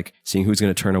both like seeing who's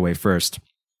going to turn away first.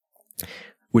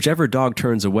 Whichever dog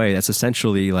turns away, that's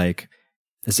essentially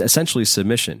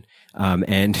submission.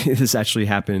 And this actually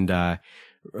happened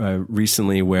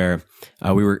recently, where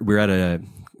we were at a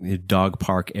dog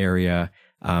park area,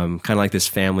 kind of like this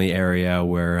family area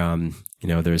where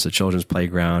there's a children's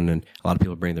playground and a lot of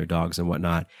people bring their dogs and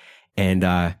whatnot. And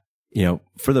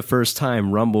for the first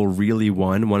time, Rumble really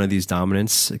won one of these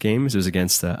dominance games. It was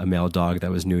against a male dog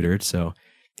that was neutered, so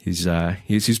he's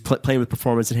playing with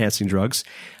performance enhancing drugs.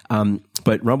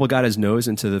 But Rumble got his nose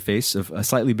into the face of a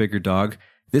slightly bigger dog.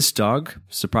 This dog,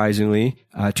 surprisingly,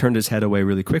 turned his head away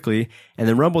really quickly, and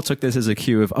then Rumble took this as a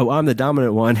cue of, I'm the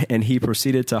dominant one, and he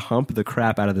proceeded to hump the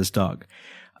crap out of this dog.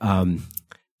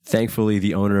 Thankfully,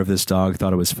 the owner of this dog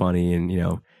thought it was funny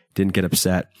and, didn't get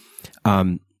upset.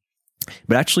 But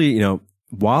actually,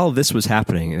 while this was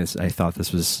happening, and I thought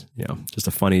this was, just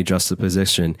a funny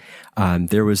juxtaposition,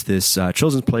 there was this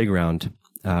children's playground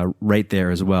right there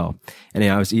as well. And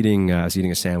I was eating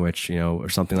a sandwich, or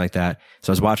something like that.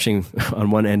 So I was watching.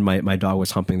 On one end, my dog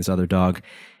was humping this other dog,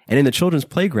 and in the children's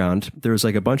playground, there was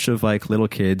like a bunch of like little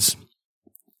kids,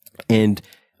 and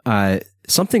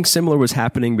something similar was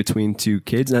happening between two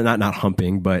kids. Not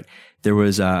humping, but there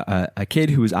was a kid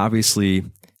who was obviously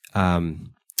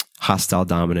hostile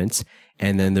dominance,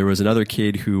 and then there was another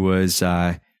kid who was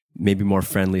maybe more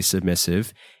friendly,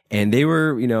 submissive, and they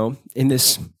were, in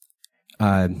this.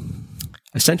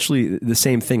 Essentially the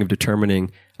same thing of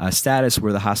determining status,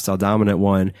 where the hostile dominant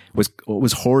one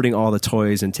was hoarding all the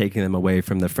toys and taking them away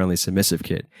from the friendly submissive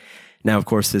kid. Now, of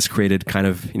course, this created kind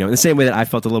of, in the same way that I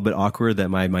felt a little bit awkward that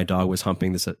my dog was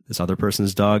humping this other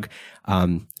person's dog.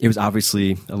 It was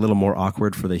obviously a little more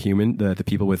awkward for the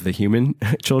people with the human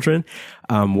children,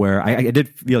 where I did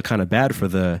feel kind of bad for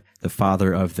the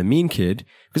father of the mean kid,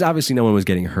 because obviously no one was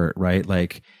getting hurt, right?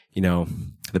 Like,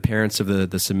 the parents of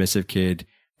the submissive kid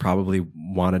probably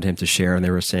wanted him to share, and they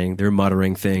were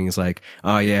muttering things like,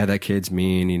 oh yeah, that kid's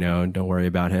mean, don't worry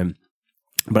about him.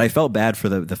 But I felt bad for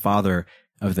the father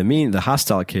of the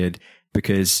hostile kid,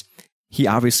 because he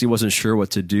obviously wasn't sure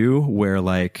what to do, where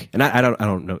like, and I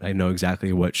don't know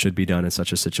exactly what should be done in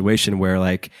such a situation where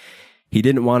like, He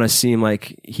didn't want to seem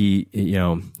like he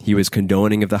was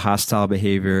condoning of the hostile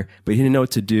behavior, but he didn't know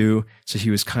what to do. So he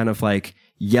was kind of like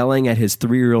yelling at his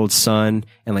 3-year-old son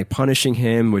and like punishing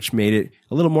him, which made it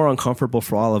a little more uncomfortable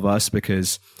for all of us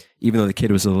because even though the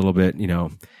kid was a little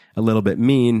bit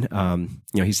mean,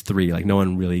 he's 3, like no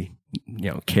one really,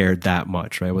 cared that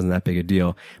much, right? It wasn't that big a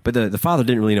deal. But the father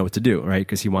didn't really know what to do, right?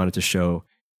 Because he wanted to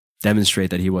demonstrate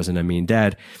that he wasn't a mean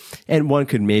dad. And one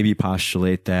could maybe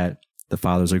postulate that the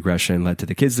father's aggression led to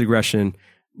the kid's aggression.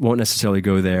 Won't necessarily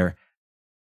go there.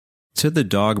 To the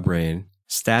dog brain,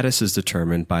 status is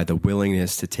determined by the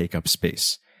willingness to take up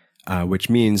space, which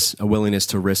means a willingness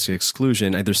to risk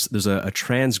exclusion. There's a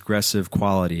transgressive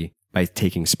quality by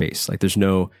taking space. Like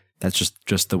that's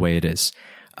just the way it is.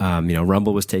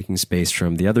 Rumble was taking space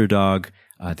from the other dog.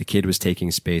 The kid was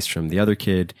taking space from the other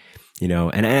kid,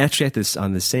 and actually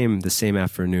on the same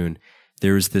afternoon,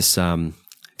 there was this,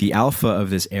 the alpha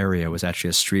of this area was actually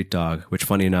a street dog, which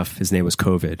funny enough, his name was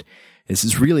COVID. This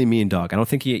is really mean dog. I don't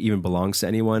think he even belongs to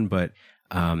anyone, but,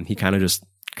 he kind of just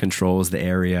controls the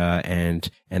area and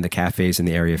the cafes in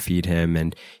the area feed him.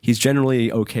 And he's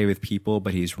generally okay with people,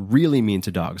 but he's really mean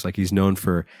to dogs. Like he's known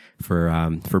for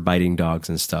biting dogs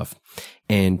and stuff.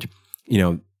 And,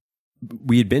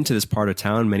 we had been to this part of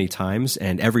town many times,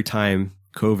 and every time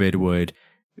COVID would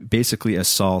basically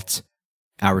assault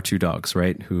our 2 dogs,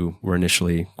 right? Who were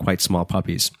initially quite small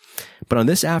puppies. But on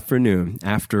this afternoon,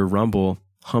 after Rumble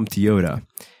humped Yoda,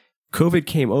 COVID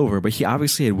came over, but he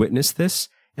obviously had witnessed this.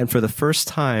 And for the first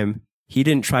time, he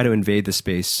didn't try to invade the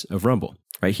space of Rumble,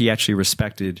 right? He actually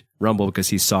respected Rumble because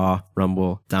he saw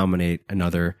Rumble dominate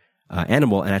another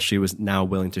animal and actually was now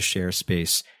willing to share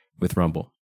space with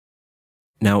Rumble.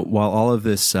 Now, while all of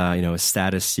this,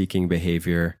 status-seeking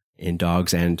behavior in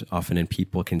dogs and often in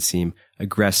people can seem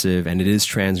aggressive, and it is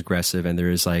transgressive, and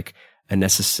there is like a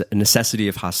necessity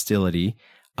of hostility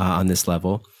on this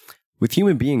level, with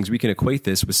human beings, we can equate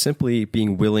this with simply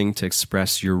being willing to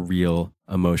express your real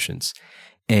emotions.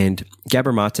 And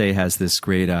Gabor Mate has this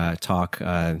great talk.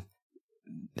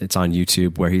 It's on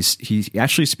YouTube where he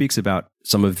actually speaks about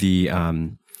some of the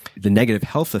negative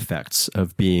health effects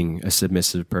of being a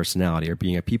submissive personality or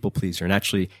being a people pleaser. And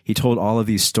actually, he told all of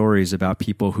these stories about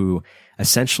people who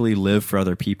essentially live for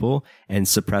other people and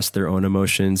suppress their own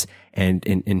emotions. And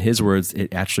in his words,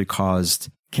 it actually caused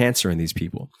cancer in these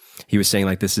people. He was saying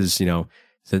like this is,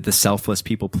 the selfless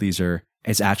people pleaser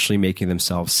is actually making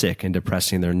themselves sick and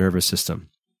depressing their nervous system.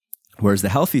 Whereas the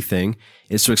healthy thing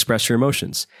is to express your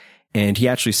emotions. And he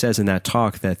actually says in that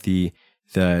talk that the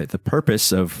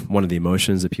purpose of one of the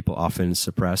emotions that people often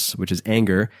suppress, which is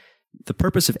anger, the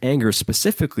purpose of anger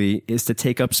specifically is to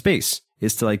take up space,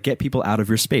 is to like get people out of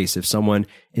your space. If someone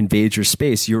invades your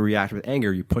space, you react with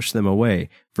anger, you push them away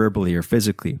verbally or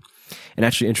physically. And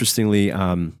actually, interestingly,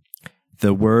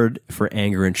 the word for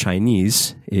anger in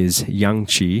Chinese is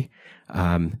yangqi,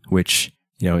 which,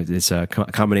 it's a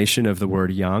combination of the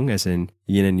word yang, as in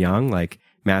yin and yang, like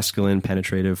masculine,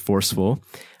 penetrative, forceful,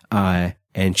 and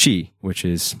qi, which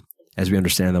is, as we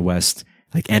understand in the West,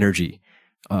 like energy.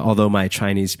 Although my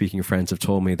Chinese-speaking friends have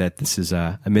told me that this is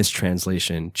a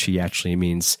mistranslation, qi actually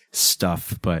means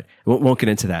stuff, but won't get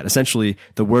into that. Essentially,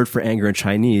 the word for anger in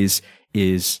Chinese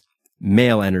is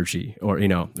male energy, or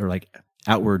like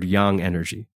outward yang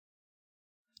energy.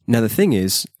 Now, the thing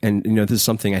is, and, this is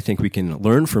something I think we can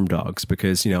learn from dogs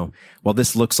because, while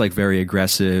this looks like very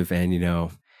aggressive and,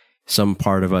 some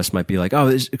part of us might be like,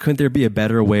 oh, couldn't there be a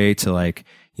better way to like,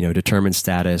 determine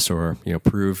status or,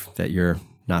 prove that you're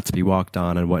not to be walked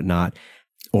on and whatnot,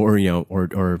 or,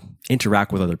 or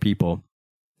interact with other people.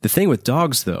 The thing with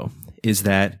dogs, though, is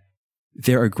that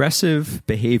their aggressive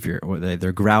behavior, or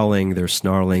they're growling, they're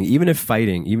snarling, even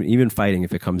fighting,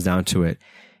 if it comes down to it,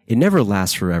 it never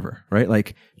lasts forever, right?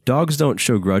 Like dogs don't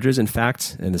show grudges. In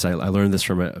fact, and this I learned this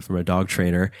from a dog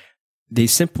trainer. They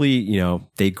simply,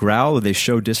 they growl, or they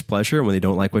show displeasure when they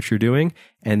don't like what you're doing,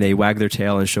 and they wag their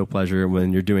tail and show pleasure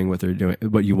when you're doing what they're doing,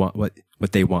 what you want, what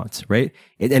they want, right?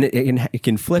 It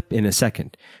can flip in a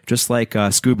second, just like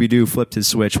Scooby-Doo flipped his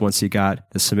switch once he got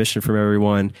the submission from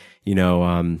everyone,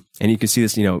 and you can see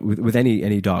this, with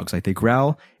any dogs, like they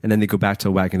growl and then they go back to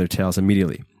wagging their tails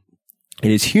immediately.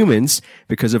 And as humans,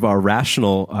 because of our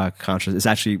rational consciousness, it's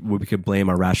actually what we could blame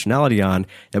our rationality on,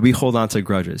 that we hold on to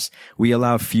grudges. We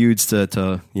allow feuds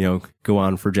to go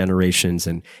on for generations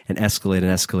and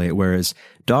escalate, whereas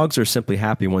dogs are simply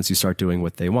happy once you start doing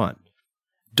what they want.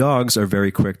 Dogs are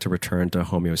very quick to return to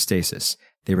homeostasis.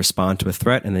 They respond to a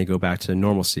threat and they go back to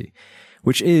normalcy,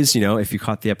 which is, if you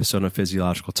caught the episode on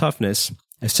physiological toughness,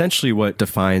 essentially what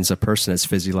defines a person as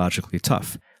physiologically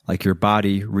tough. Like your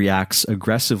body reacts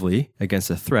aggressively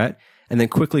against a threat, and then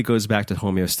quickly goes back to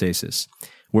homeostasis.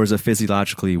 Whereas a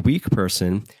physiologically weak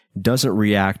person doesn't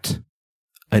react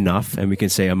enough. And we can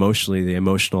say emotionally, the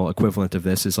emotional equivalent of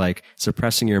this is like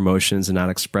suppressing your emotions and not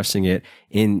expressing it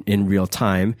in real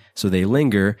time. So they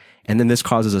linger. And then this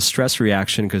causes a stress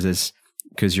reaction because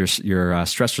your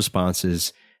stress response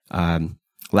is,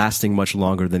 lasting much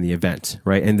longer than the event,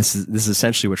 right? And this is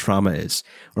essentially what trauma is.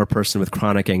 Or a person with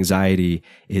chronic anxiety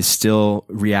is still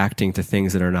reacting to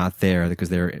things that are not there because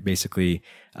they're basically,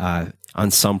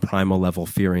 on some primal level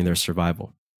fearing their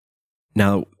survival.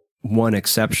 Now, one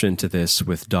exception to this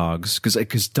with dogs,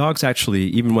 because dogs actually,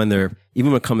 even when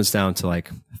it comes down to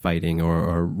like fighting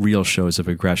or real shows of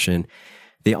aggression,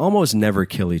 they almost never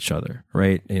kill each other,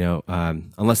 right?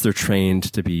 Unless they're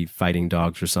trained to be fighting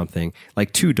dogs or something.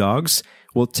 Like two dogs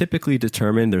will typically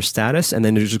determine their status and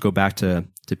then they just go back to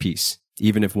peace,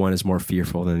 even if one is more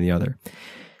fearful than the other.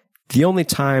 The only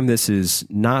time this is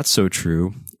not so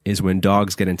true is when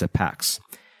dogs get into packs.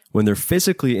 When they're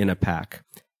physically in a pack,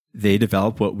 they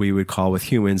develop what we would call with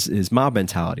humans is mob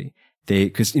mentality.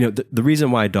 Because the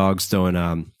reason why dogs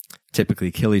don't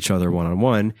typically kill each other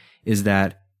one-on-one is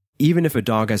that even if a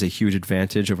dog has a huge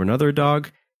advantage over another dog,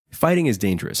 fighting is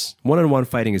dangerous. One-on-one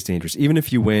fighting is dangerous. Even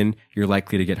if you win, you're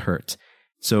likely to get hurt.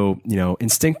 So,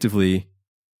 instinctively,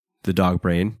 the dog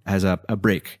brain has a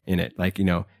break in it. Like,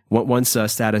 once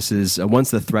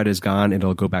once the threat is gone,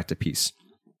 it'll go back to peace.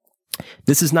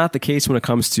 This is not the case when it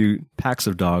comes to packs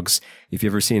of dogs. If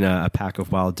you've ever seen a pack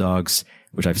of wild dogs,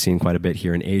 which I've seen quite a bit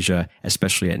here in Asia,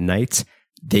 especially at night,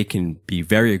 they can be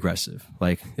very aggressive.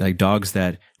 Like dogs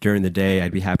that during the day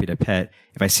I'd be happy to pet.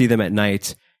 If I see them at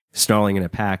night snarling in a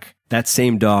pack, that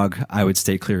same dog I would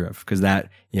stay clear of, because that,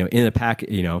 in a pack,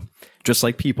 just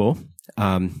like people,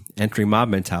 entering mob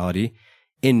mentality,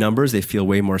 in numbers, they feel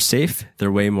way more safe.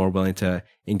 They're way more willing to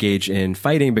engage in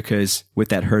fighting because with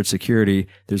that herd security,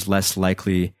 there's a less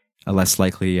likely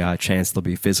chance they'll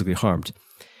be physically harmed.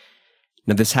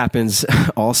 Now, this happens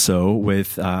also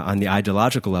with on the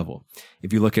ideological level.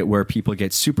 If you look at where people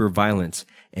get super violent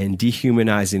and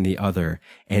dehumanizing the other,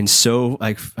 and so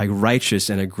like righteous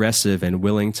and aggressive and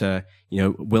willing to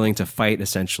fight,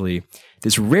 essentially,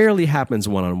 this rarely happens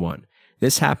one-on-one.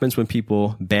 This happens when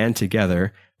people band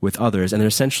together with others, and they're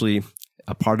essentially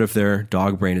a part of their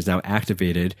dog brain is now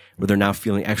activated, where they're now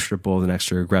feeling extra bold and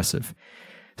extra aggressive.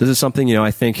 This is something, I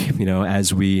think,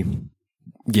 as we,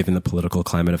 given the political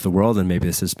climate of the world, and maybe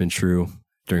this has been true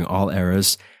during all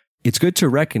eras, it's good to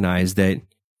recognize that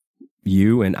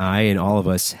you and I and all of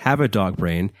us have a dog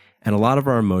brain, and a lot of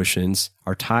our emotions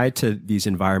are tied to these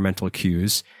environmental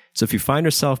cues. So if you find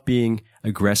yourself being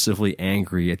aggressively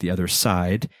angry at the other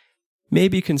side,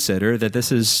 maybe consider that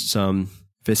this is some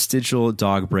vestigial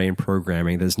dog brain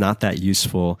programming that's not that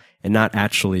useful and not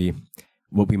actually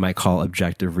what we might call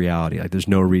objective reality. Like there's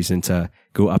no reason to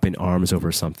go up in arms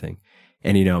over something.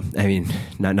 And,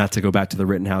 not to go back to the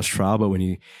Rittenhouse trial, but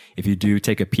if you do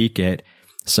take a peek at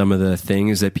some of the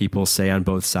things that people say on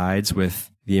both sides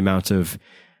with the amount of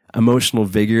emotional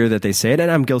vigor that they say it, and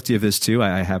I'm guilty of this too.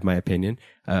 I have my opinion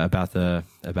about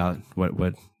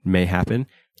what may happen.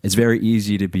 It's very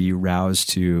easy to be roused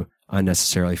to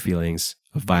unnecessarily feelings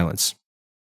of violence.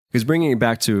 Because bringing it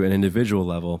back to an individual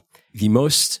level, the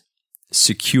most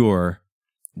secure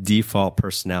default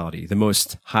personality, the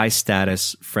most high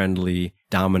status, friendly,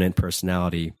 dominant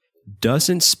personality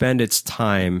doesn't spend its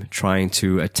time trying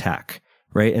to attack,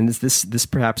 right? And this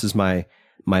perhaps is my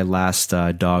last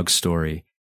dog story.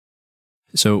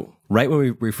 So right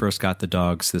when we first got the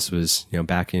dogs, this was,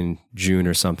 back in June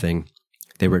or something,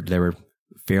 they were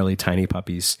fairly tiny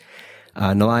puppies.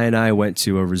 Nalaya and I went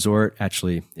to a resort.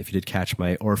 Actually, if you did catch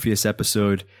my Orpheus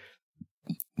episode,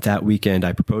 that weekend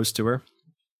I proposed to her.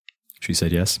 She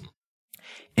said yes.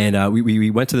 And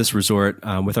we went to this resort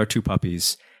with our two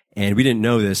puppies, and we didn't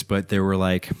know this, but there were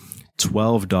like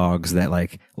 12 dogs that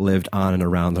like lived on and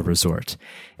around the resort.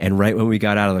 And right when we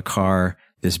got out of the car,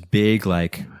 this big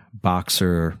like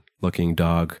boxer looking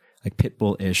dog, like pit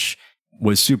bull-ish,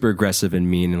 was super aggressive and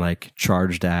mean and like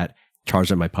charged at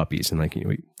my puppies. And like,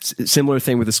 similar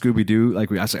thing with the Scooby-Doo.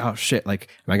 Like I was like, oh shit, like,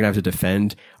 am I going to have to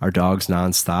defend our dogs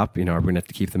nonstop? Are we going to have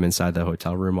to keep them inside the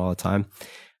hotel room all the time?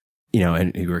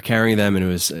 And we were carrying them, and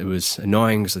it was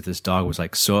annoying because this dog was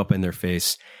like so up in their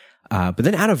face. But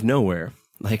then out of nowhere,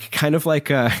 like kind of like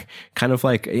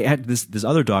it had this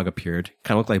other dog appeared,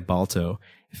 kind of looked like Balto,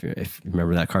 if you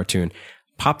remember that cartoon,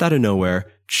 popped out of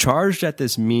nowhere, charged at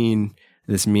this mean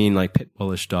like pit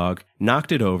bullish dog,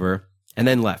 knocked it over, and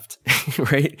then left.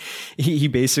 Right? He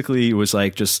basically was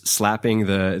like just slapping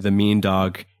the mean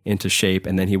dog into shape,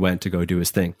 and then he went to go do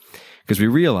his thing. Because we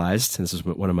realized, and this is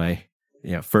one of my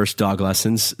first dog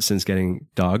lessons since getting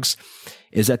dogs,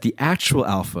 is that the actual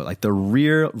alpha, like the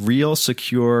real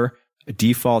secure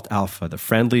default alpha,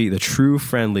 the true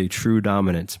friendly, true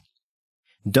dominant,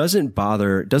 doesn't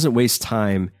waste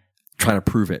time trying to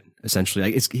prove it.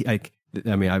 Essentially, I've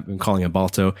been calling him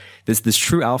Balto. This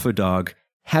true alpha dog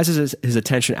has his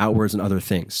attention outwards on other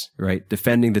things, right?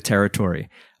 Defending the territory,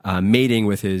 mating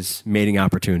with his mating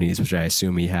opportunities, which I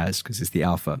assume he has because he's the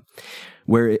alpha.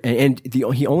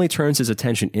 He only turns his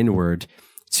attention inward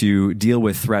to deal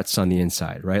with threats on the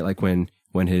inside, right? Like when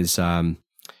his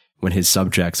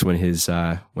subjects, when his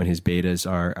betas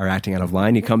are acting out of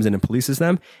line, he comes in and polices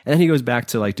them, and then he goes back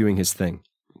to like doing his thing.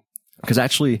 Because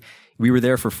actually, we were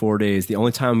there for 4 days. The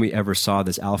only time we ever saw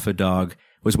this alpha dog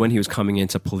was when he was coming in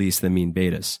to police the mean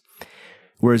betas.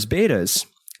 Whereas betas,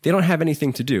 they don't have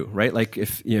anything to do, right? Like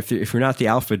if you're not the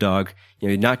alpha dog,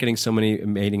 you're not getting so many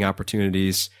mating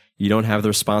opportunities. You don't have the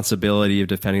responsibility of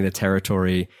defending the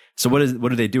territory. So what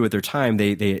do they do with their time?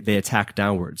 They attack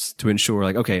downwards to ensure,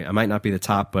 like, okay, I might not be the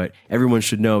top, but everyone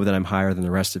should know that I'm higher than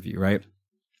the rest of you, right?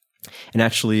 And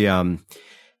actually,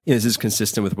 this is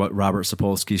consistent with what Robert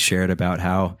Sapolsky shared about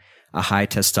how a high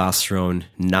testosterone,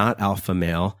 not alpha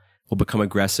male, will become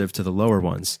aggressive to the lower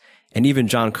ones. And even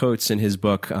John Coates in his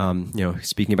book,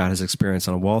 speaking about his experience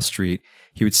on Wall Street,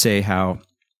 he would say how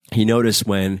he noticed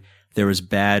when there was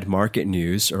bad market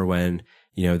news, or when,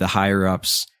 the higher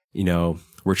ups,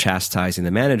 were chastising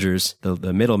the managers,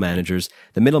 the middle managers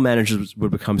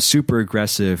would become super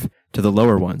aggressive to the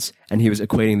lower ones. And he was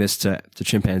equating this to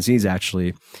chimpanzees,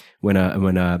 actually. When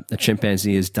a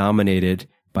chimpanzee is dominated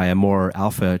by a more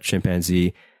alpha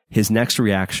chimpanzee, his next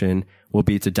reaction will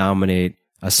be to dominate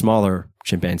a smaller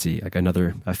chimpanzee, like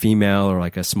a female or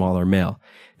like a smaller male.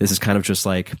 This is kind of just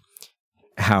like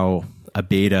how a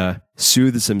beta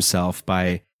soothes himself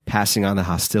by passing on the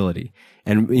hostility.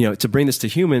 And, to bring this to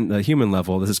the human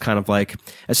level, this is kind of like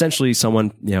essentially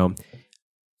someone,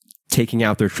 taking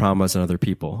out their traumas on other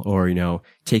people, or,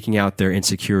 taking out their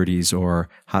insecurities or,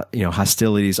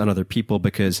 hostilities on other people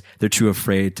because they're too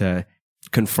afraid to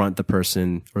confront the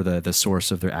person or the source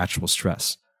of their actual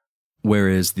stress.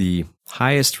 Whereas the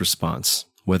highest response,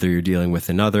 whether you're dealing with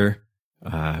another,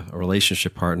 a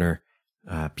relationship partner,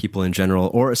 people in general,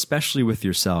 or especially with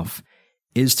yourself,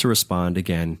 is to respond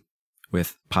again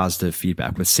with positive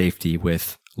feedback, with safety,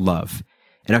 with love.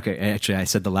 And okay, actually, I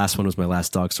said the last one was my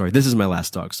last dog story. This is my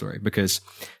last dog story because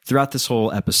throughout this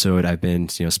whole episode, I've been,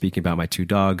 speaking about my 2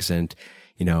 dogs and,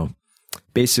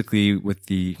 basically with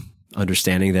the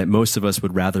understanding that most of us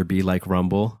would rather be like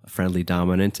Rumble, friendly,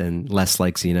 dominant, and less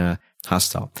like Xena,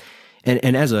 hostile.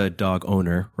 And as a dog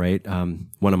owner, right,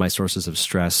 one of my sources of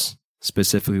stress,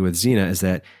 specifically with Xena, is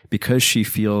that because she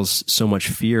feels so much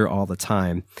fear all the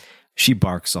time, she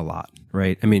barks a lot,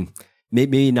 right? I mean,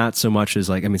 maybe not so much as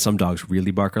some dogs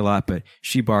really bark a lot, but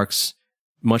she barks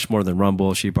much more than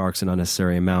Rumble. She barks an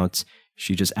unnecessary amount.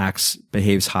 She just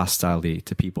behaves hostilely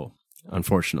to people,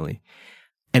 unfortunately.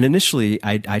 And initially,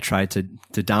 I tried to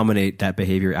dominate that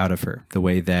behavior out of her the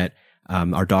way that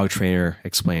our dog trainer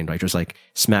explained, like just like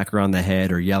smack her on the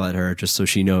head or yell at her just so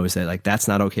she knows that like that's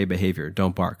not okay behavior.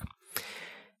 Don't bark.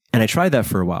 And I tried that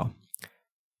for a while.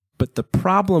 But the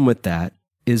problem with that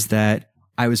is that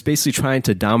I was basically trying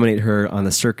to dominate her on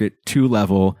the circuit 2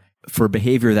 level for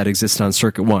behavior that existed on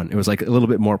circuit 1. It was like a little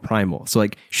bit more primal. So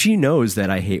like she knows that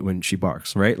I hate when she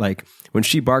barks, right? Like when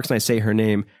she barks and I say her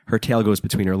name, her tail goes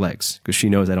between her legs because she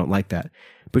knows I don't like that.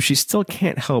 But she still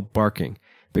can't help barking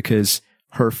because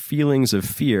her feelings of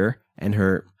fear and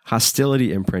her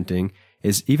hostility imprinting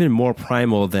is even more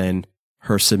primal than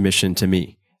her submission to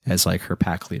me as like her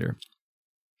pack leader.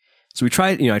 So I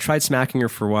tried smacking her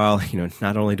for a while.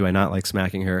 Not only do I not like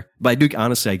smacking her, but I do,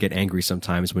 honestly, I get angry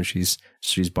sometimes when she's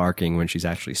barking, when she's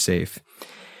actually safe.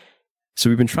 So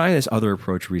we've been trying this other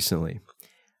approach recently,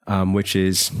 which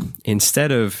is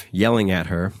instead of yelling at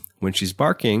her when she's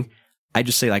barking, I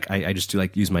just say I just do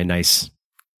use my nice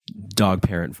dog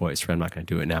parent voice. I'm not going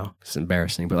to do it now. It's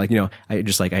embarrassing, but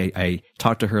I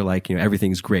talk to her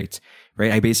everything's great.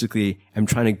 Right? I basically am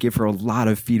trying to give her a lot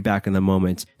of feedback in the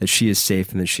moment that she is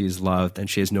safe and that she is loved and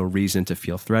she has no reason to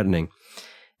feel threatening.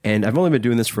 And I've only been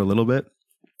doing this for a little bit,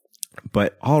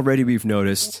 but already we've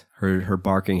noticed her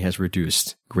barking has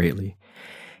reduced greatly.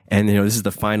 And, this is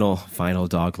the final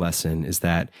dog lesson is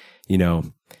that,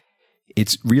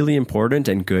 it's really important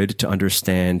and good to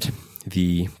understand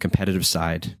the competitive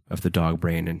side of the dog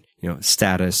brain and,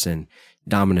 status and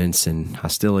dominance and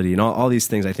hostility and all these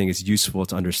things. I think it's useful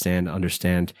to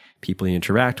understand people you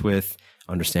interact with,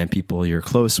 understand people you're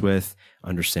close with,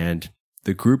 understand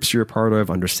the groups you're a part of,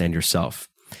 understand yourself.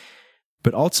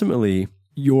 But ultimately,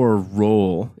 your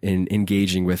role in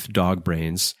engaging with dog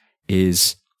brains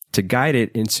is to guide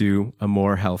it into a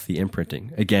more healthy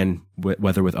imprinting, again,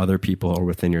 whether with other people or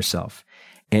within yourself.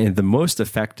 And the most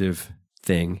effective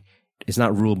thing is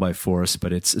not rule by force,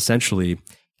 but it's essentially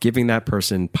giving that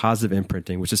person positive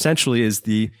imprinting, which essentially is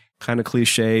the kind of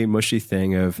cliche, mushy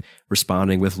thing of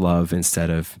responding with love instead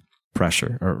of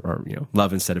pressure, or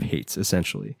love instead of hate,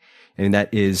 essentially. And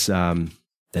that is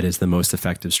the most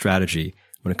effective strategy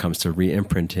when it comes to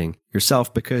re-imprinting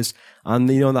yourself, because on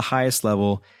the highest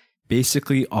level,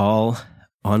 basically all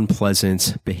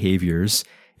unpleasant behaviors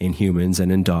in humans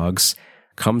and in dogs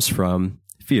comes from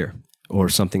fear or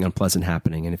something unpleasant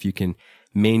happening. And if you can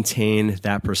maintain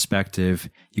that perspective,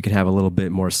 you can have a little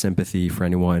bit more sympathy for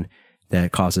anyone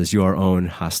that causes your own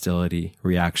hostility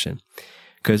reaction.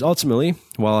 Because ultimately,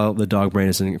 while the dog brain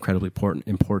is incredibly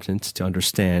important to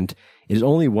understand, it is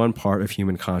only one part of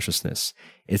human consciousness.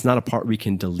 It's not a part we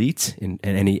can delete in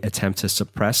any attempt to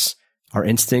suppress. Our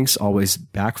instincts always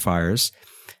backfires.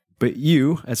 But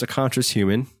you, as a conscious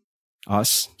human,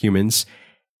 us humans,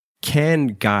 can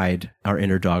guide our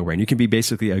inner dog brain. You can be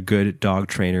basically a good dog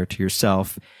trainer to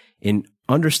yourself in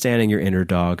understanding your inner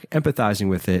dog, empathizing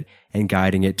with it, and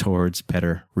guiding it towards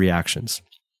better reactions.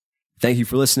 Thank you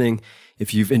for listening.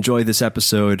 If you've enjoyed this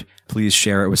episode, please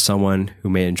share it with someone who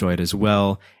may enjoy it as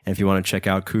well. And if you want to check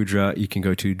out Kudra, you can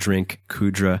go to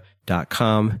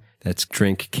drinkkudra.com. That's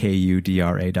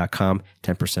drinkkudra.com.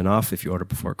 10% off if you order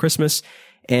before Christmas.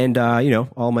 And,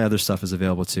 all my other stuff is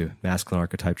available too. Masculine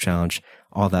Archetype Challenge,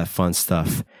 all that fun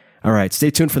stuff. All right,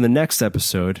 stay tuned for the next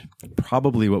episode.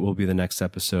 Probably what will be the next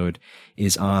episode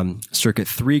is on Circuit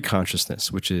 3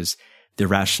 consciousness, which is the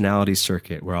rationality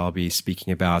circuit, where I'll be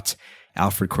speaking about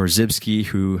Alfred Korzybski,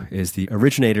 who is the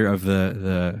originator of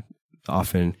the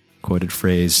often quoted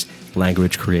phrase,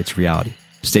 language creates reality.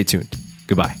 Stay tuned.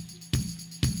 Goodbye.